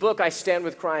in his book, I Stand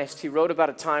With Christ, he wrote about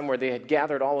a time where they had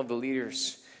gathered all of the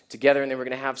leaders together and they were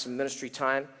going to have some ministry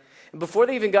time. And before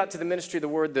they even got to the ministry of the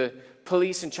word, the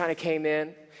police in China came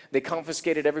in. They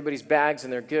confiscated everybody's bags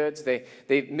and their goods. They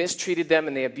mistreated them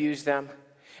and they abused them.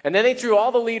 And then they threw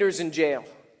all the leaders in jail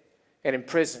and in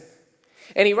prison.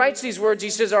 And he writes these words. He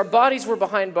says, our bodies were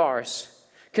behind bars,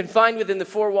 confined within the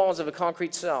four walls of a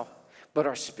concrete cell, but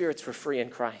our spirits were free in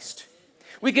Christ.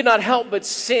 We could not help but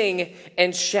sing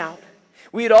and shout.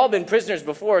 We had all been prisoners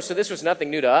before, so this was nothing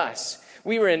new to us.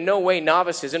 We were in no way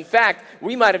novices. In fact,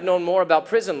 we might have known more about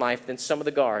prison life than some of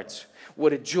the guards.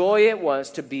 What a joy it was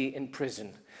to be in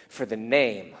prison for the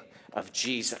name of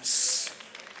Jesus.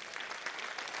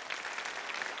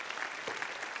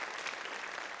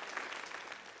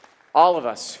 All of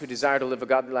us who desire to live a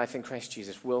godly life in Christ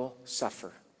Jesus will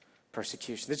suffer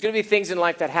persecution. There's going to be things in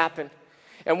life that happen,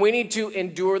 and we need to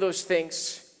endure those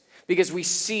things because we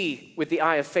see with the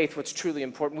eye of faith what's truly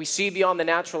important. We see beyond the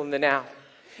natural and the now.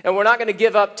 And we're not going to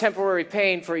give up temporary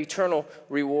pain for eternal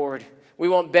reward. We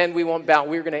won't bend, we won't bow.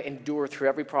 We're going to endure through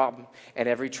every problem and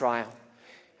every trial.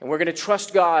 And we're going to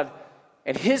trust God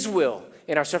and His will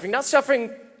in our suffering. Not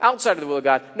suffering outside of the will of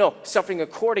God. No, suffering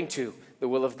according to the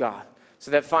will of God. So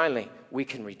that finally we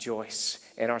can rejoice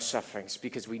in our sufferings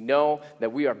because we know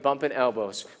that we are bumping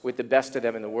elbows with the best of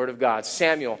them in the Word of God.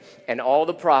 Samuel and all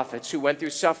the prophets who went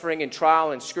through suffering and trial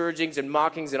and scourgings and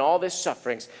mockings and all this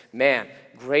sufferings. Man,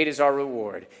 great is our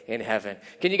reward in heaven.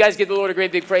 Can you guys give the Lord a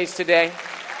great big praise today?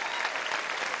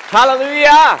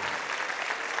 Hallelujah!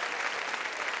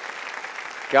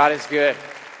 God is good.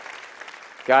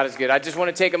 God is good. I just want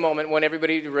to take a moment. Want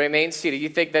everybody to remain seated. You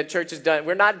think that church is done?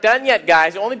 We're not done yet,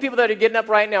 guys. The only people that are getting up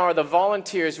right now are the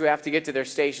volunteers who have to get to their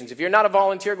stations. If you're not a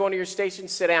volunteer going to your station,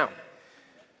 sit down.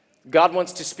 God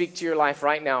wants to speak to your life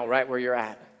right now, right where you're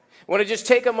at. I want to just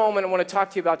take a moment. I want to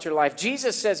talk to you about your life.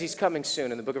 Jesus says He's coming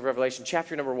soon in the book of Revelation,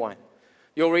 chapter number 1.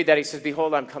 You'll read that. He says,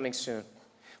 behold, I'm coming soon.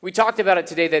 We talked about it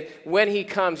today that when He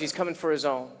comes, He's coming for His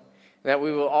own, and that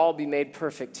we will all be made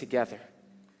perfect together.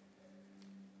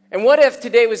 And what if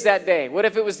today was that day? What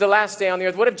if it was the last day on the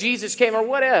earth? What if Jesus came? Or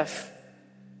what if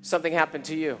something happened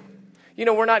to you? You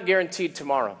know, we're not guaranteed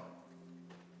tomorrow.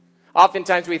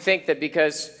 Oftentimes we think that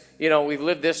because, we've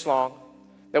lived this long,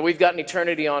 that we've got an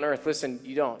eternity on earth. Listen,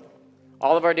 you don't.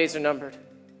 All of our days are numbered.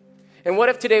 And what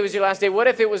if today was your last day? What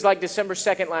if it was like December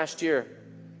 2nd last year,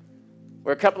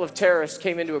 where a couple of terrorists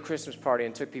came into a Christmas party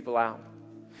and took people out?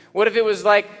 What if it was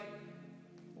like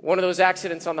one of those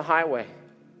accidents on the highway?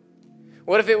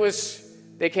 What if it was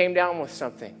they came down with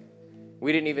something?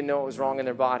 We didn't even know it was wrong in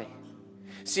their body.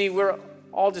 See, we're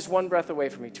all just one breath away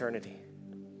from eternity.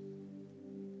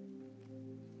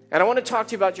 And I want to talk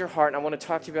to you about your heart, and I want to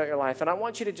talk to you about your life, and I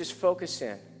want you to just focus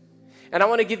in. And I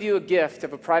want to give you a gift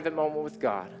of a private moment with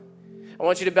God. I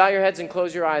want you to bow your heads and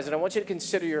close your eyes, and I want you to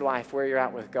consider your life, where you're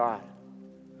at with God.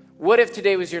 What if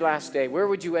today was your last day? Where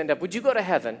would you end up? Would you go to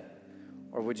heaven,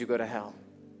 or would you go to hell?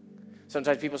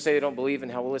 Sometimes people say they don't believe in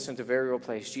hell. Well, listen, it's a very real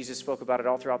place. Jesus spoke about it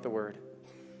all throughout the Word.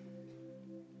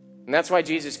 And that's why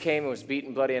Jesus came and was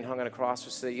beaten, bloody, and hung on a cross,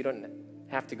 so that you don't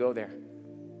have to go there.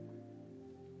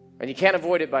 And you can't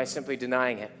avoid it by simply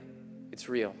denying it. It's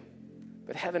real.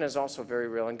 But heaven is also very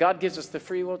real. And God gives us the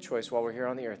free will choice while we're here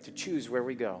on the earth to choose where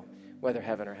we go, whether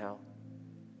heaven or hell.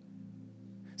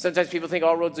 Sometimes people think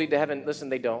all roads lead to heaven. Listen,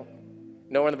 they don't.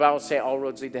 Nowhere in the Bible say all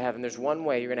roads lead to heaven. There's one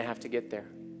way you're going to have to get there.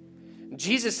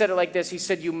 Jesus said it like this. He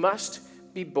said, you must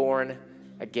be born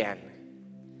again.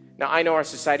 Now, I know our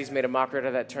society's made a mockery out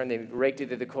of that term. They've raked it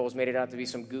to the coals, made it out to be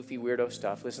some goofy, weirdo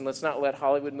stuff. Listen, let's not let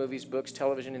Hollywood movies, books,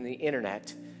 television, and the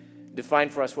internet define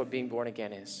for us what being born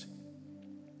again is.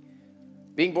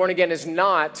 Being born again is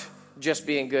not just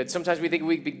being good. Sometimes we think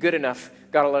we'd be good enough,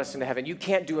 God will let us into heaven. You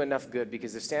can't do enough good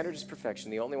because the standard is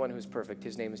perfection. The only one who is perfect,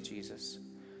 His name is Jesus.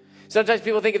 Sometimes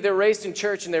people think if they're raised in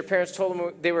church and their parents told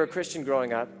them they were a Christian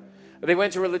growing up, or they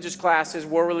went to religious classes,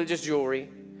 wore religious jewelry,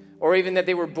 or even that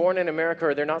they were born in America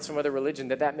or they're not some other religion,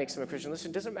 that makes them a Christian.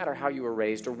 Listen, it doesn't matter how you were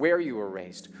raised or where you were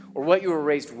raised or what you were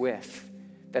raised with.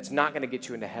 That's not going to get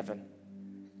you into heaven.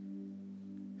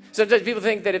 Sometimes people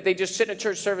think that if they just sit in a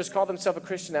church service, call themselves a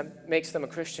Christian, that makes them a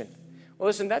Christian. Well,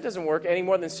 listen, that doesn't work any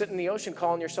more than sitting in the ocean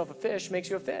calling yourself a fish makes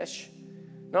you a fish.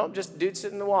 No, just dude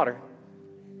sitting in the water.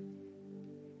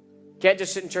 Can't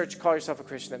just sit in church and call yourself a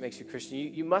Christian. That makes you a Christian.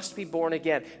 You must be born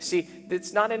again. See,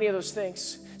 it's not any of those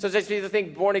things. Sometimes people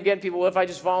think born again people, well, if I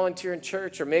just volunteer in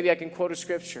church or maybe I can quote a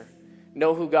scripture,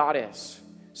 know who God is,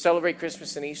 celebrate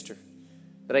Christmas and Easter,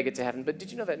 that I get to heaven. But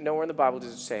did you know that nowhere in the Bible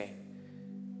does it say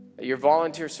that your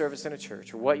volunteer service in a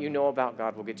church or what you know about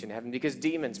God will get you into heaven? Because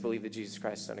demons believe that Jesus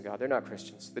Christ is the Son of God. They're not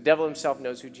Christians. The devil himself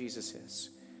knows who Jesus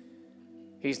is.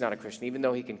 He's not a Christian, even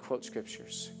though he can quote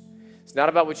scriptures. It's not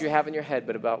about what you have in your head,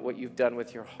 but about what you've done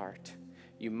with your heart.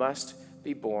 You must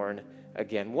be born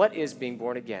again. What is being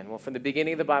born again? Well, from the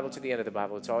beginning of the Bible to the end of the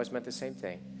Bible, it's always meant the same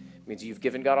thing. It means you've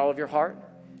given God all of your heart,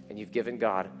 and you've given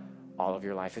God all of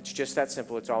your life. It's just that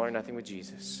simple. It's all or nothing with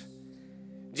Jesus.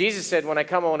 Jesus said, when I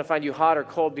come, I want to find you hot or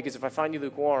cold, because if I find you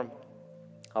lukewarm,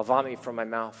 I'll vomit you from my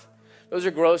mouth. Those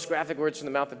are gross, graphic words from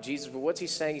the mouth of Jesus, but what's he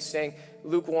saying? He's saying,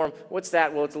 lukewarm. What's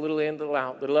that? Well, it's a little in, little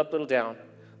out, little up, little down,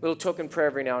 little token prayer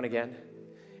every now and again,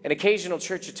 an occasional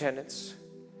church attendance.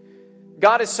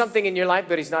 God is something in your life,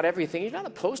 but he's not everything. You're not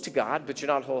opposed to God, but you're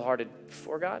not wholehearted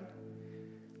for God.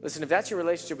 Listen, if that's your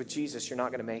relationship with Jesus, you're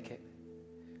not going to make it.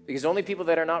 Because only people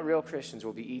that are not real Christians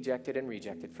will be ejected and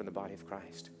rejected from the body of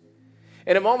Christ.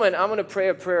 In a moment, I'm going to pray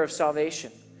a prayer of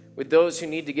salvation with those who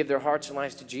need to give their hearts and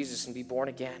lives to Jesus and be born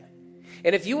again.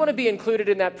 And if you want to be included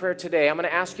in that prayer today, I'm going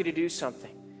to ask you to do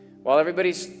something. While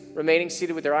everybody's remaining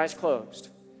seated with their eyes closed,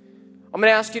 I'm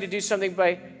going to ask you to do something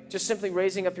by just simply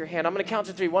raising up your hand. I'm going to count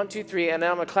to 3, 1, 2, 3, and then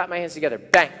I'm going to clap my hands together.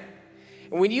 Bang.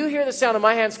 And when you hear the sound of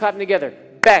my hands clapping together,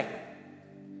 bang,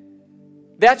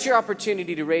 that's your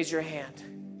opportunity to raise your hand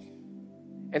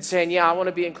and saying, yeah, I want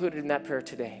to be included in that prayer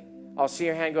today. I'll see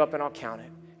your hand go up and I'll count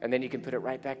it. And then you can put it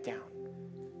right back down.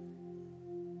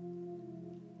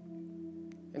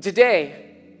 And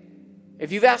today,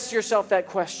 if you've asked yourself that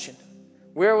question,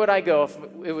 where would I go if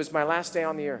it was my last day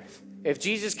on the earth? If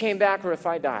Jesus came back or if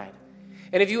I died?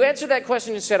 And if you answered that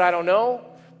question and said, I don't know,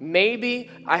 maybe,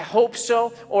 I hope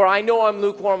so, or I know I'm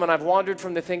lukewarm and I've wandered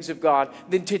from the things of God,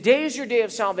 then today is your day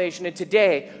of salvation, and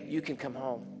today you can come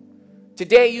home.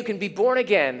 Today you can be born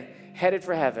again, headed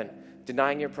for heaven,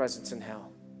 denying your presence in hell.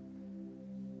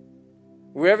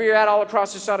 Wherever you're at, all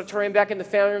across this auditorium, back in the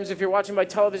family rooms, if you're watching by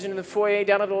television in the foyer,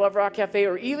 down at the Love Rock Cafe,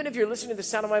 or even if you're listening to the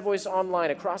sound of my voice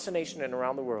online across the nation and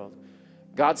around the world,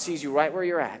 God sees you right where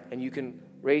you're at, and you can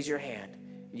raise your hand.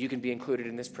 You can be included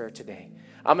in this prayer today.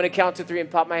 I'm going to count to 3 and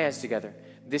pop my hands together.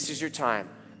 This is your time.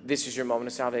 This is your moment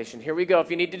of salvation. Here we go.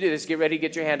 If you need to do this, get ready to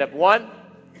get your hand up. 1,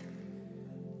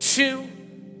 2,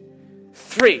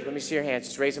 3. Let me see your hands.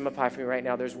 Just raise them up high for me right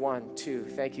now. There's 1, 2.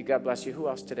 Thank you. God bless you. Who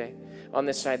else today? On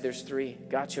this side, there's 3.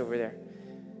 Got you over there.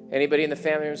 Anybody in the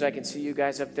family rooms? I can see you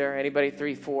guys up there. Anybody?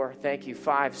 3, 4. Thank you.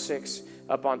 5, 6.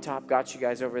 Up on top. Got you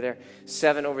guys over there.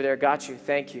 7 over there. Got you.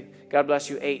 Thank you. God bless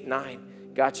you. 8, 9.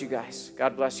 Got you guys.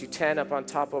 God bless you. 10 up on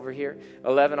top over here.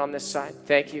 11 on this side.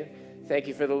 Thank you. Thank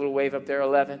you for the little wave up there.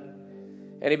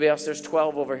 11. Anybody else? There's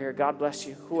 12 over here. God bless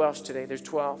you. Who else today? There's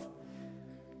 12.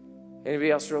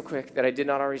 Anybody else real quick that I did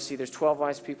not already see? There's 12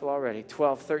 wise people already.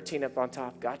 12, 13 up on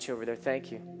top. Got you over there. Thank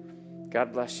you.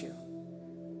 God bless you.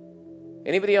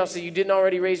 Anybody else that you didn't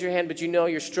already raise your hand, but you know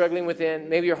you're struggling within?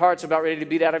 Maybe your heart's about ready to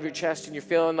beat out of your chest and you're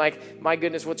feeling like, my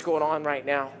goodness, what's going on right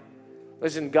now?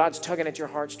 Listen, God's tugging at your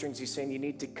heartstrings. He's saying, you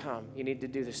need to come. You need to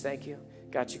do this. Thank you.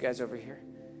 Got you guys over here.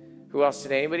 Who else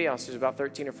today? Anybody else? There's about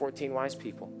 13 or 14 wise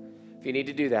people. If you need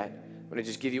to do that, I'm going to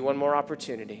just give you one more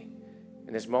opportunity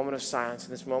in this moment of silence,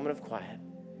 in this moment of quiet.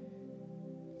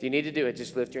 If you need to do it,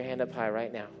 just lift your hand up high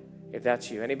right now. If that's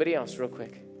you. Anybody else, real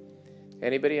quick?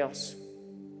 Anybody else?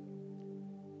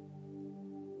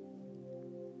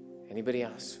 Anybody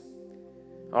else?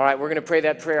 All right, we're going to pray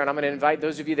that prayer, and I'm going to invite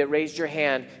those of you that raised your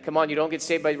hand. Come on, you don't get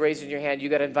saved by raising your hand. You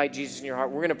got to invite Jesus in your heart.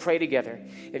 We're going to pray together.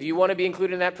 If you want to be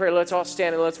included in that prayer, let's all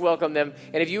stand and let's welcome them.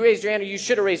 And if you raised your hand or you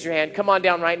should have raised your hand, come on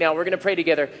down right now. We're going to pray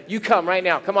together. You come right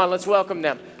now. Come on, let's welcome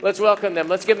them. Let's welcome them.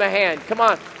 Let's give them a hand. Come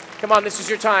on. Come on, this is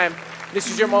your time.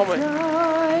 This is your moment.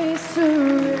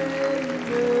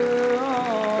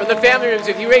 From the family rooms,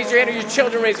 if you raise your hand or your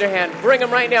children raise their hand, bring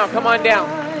them right now. Come on down.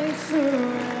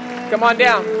 Come on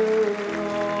down.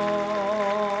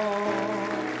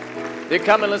 They're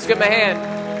coming. Let's give them a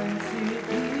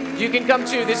hand. You can come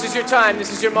too. This is your time.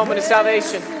 This is your moment of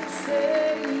salvation.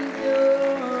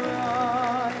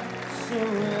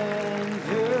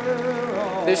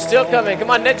 They're still coming. Come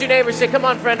on, nudge your neighbor. Say, come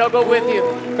on, friend. I'll go with you.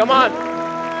 Come on.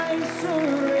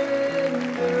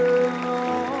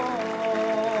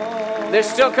 They're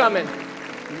still coming.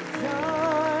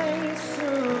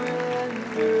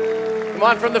 Come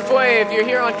on from the foyer. If you're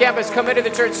here on campus, come into the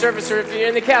church service. Or if you're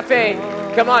in the cafe,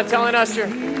 come on, tell an usher.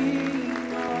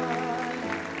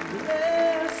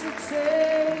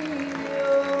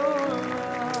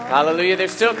 Hallelujah. They're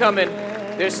still coming.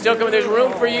 They're still coming. There's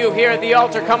room for you here at the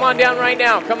altar. Come on down right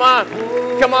now. Come on.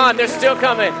 Come on. They're still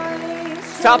coming.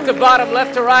 Top to bottom,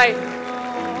 left to right.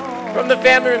 From the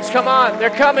family rooms, come on.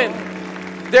 They're coming.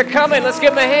 They're coming. Let's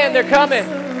give them a hand. They're coming.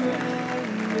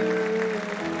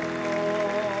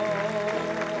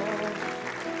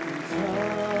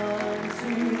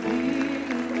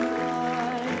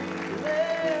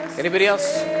 Anybody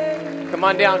else? Come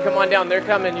on down. Come on down. They're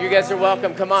coming. You guys are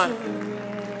welcome. Come on.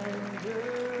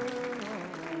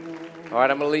 All right,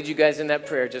 I'm going to lead you guys in that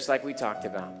prayer just like we talked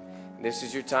about. This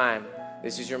is your time.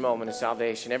 This is your moment of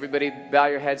salvation. Everybody bow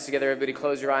your heads together. Everybody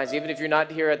close your eyes. Even if you're not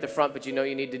here at the front, but you know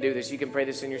you need to do this, you can pray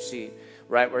this in your seat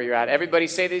right where you're at. Everybody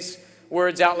say these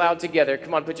words out loud together.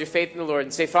 Come on, put your faith in the Lord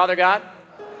and say, Father God.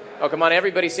 Oh, come on,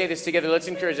 everybody say this together. Let's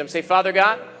encourage them. Say, Father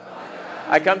God,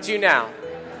 I come to you now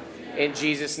in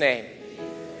Jesus' name.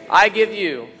 I give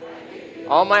you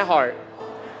all my heart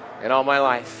and all my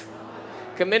life.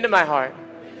 Come into my heart.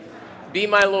 Be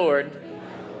my Lord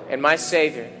and my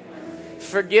Savior.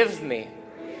 Forgive me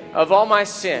of all my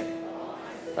sin,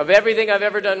 of everything I've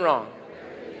ever done wrong.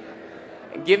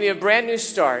 And give me a brand new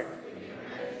start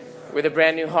with a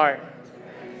brand new heart.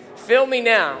 Fill me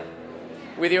now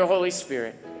with your Holy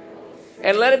Spirit.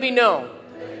 And let it be known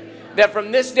that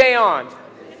from this day on,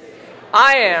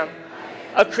 I am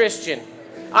a Christian.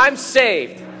 I'm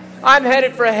saved. I'm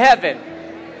headed for heaven,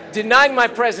 denying my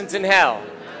presence in hell.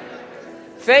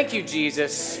 Thank you,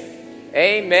 Jesus.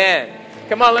 Amen.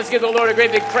 Come on, let's give the Lord a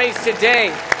great big praise today.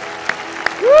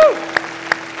 Woo!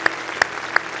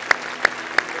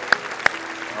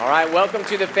 All right, welcome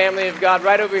to the family of God.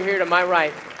 Right over here to my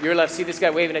right, your left. See this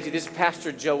guy waving at you. This is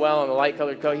Pastor Joel in the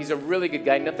light-colored coat. He's a really good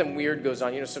guy. Nothing weird goes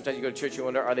on. You know, sometimes you go to church, you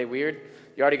wonder, are they weird?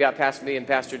 You already got past me and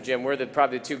Pastor Jim. We're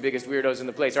probably the two biggest weirdos in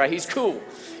the place. All right, he's cool.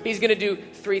 He's going to do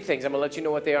 3 things. I'm going to let you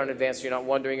know what they are in advance so you're not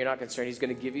wondering, you're not concerned. He's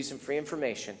going to give you some free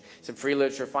information, some free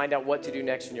literature, find out what to do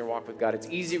next in your walk with God. It's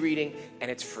easy reading and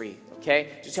it's free, okay?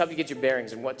 Just help you get your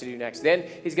bearings and what to do next. Then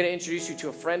he's going to introduce you to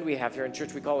a friend we have here in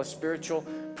church we call a spiritual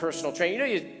personal trainer. You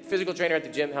know your physical trainer at the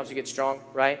gym helps you get strong,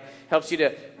 right? Helps you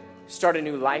to start a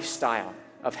new lifestyle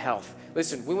of health.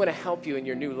 Listen, we want to help you in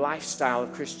your new lifestyle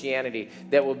of Christianity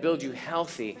that will build you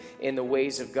healthy in the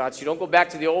ways of God. So you don't go back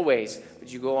to the old ways,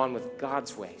 but you go on with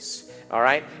God's ways. All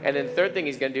right? And then the third thing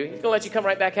he's going to do, he's going to let you come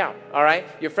right back out. All right?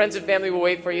 Your friends and family will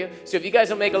wait for you. So if you guys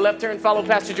will make a left turn, follow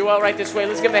Pastor Joel right this way.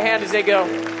 Let's give them a hand as they go.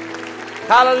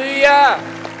 Hallelujah!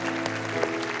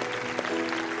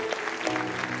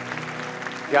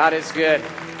 God is good.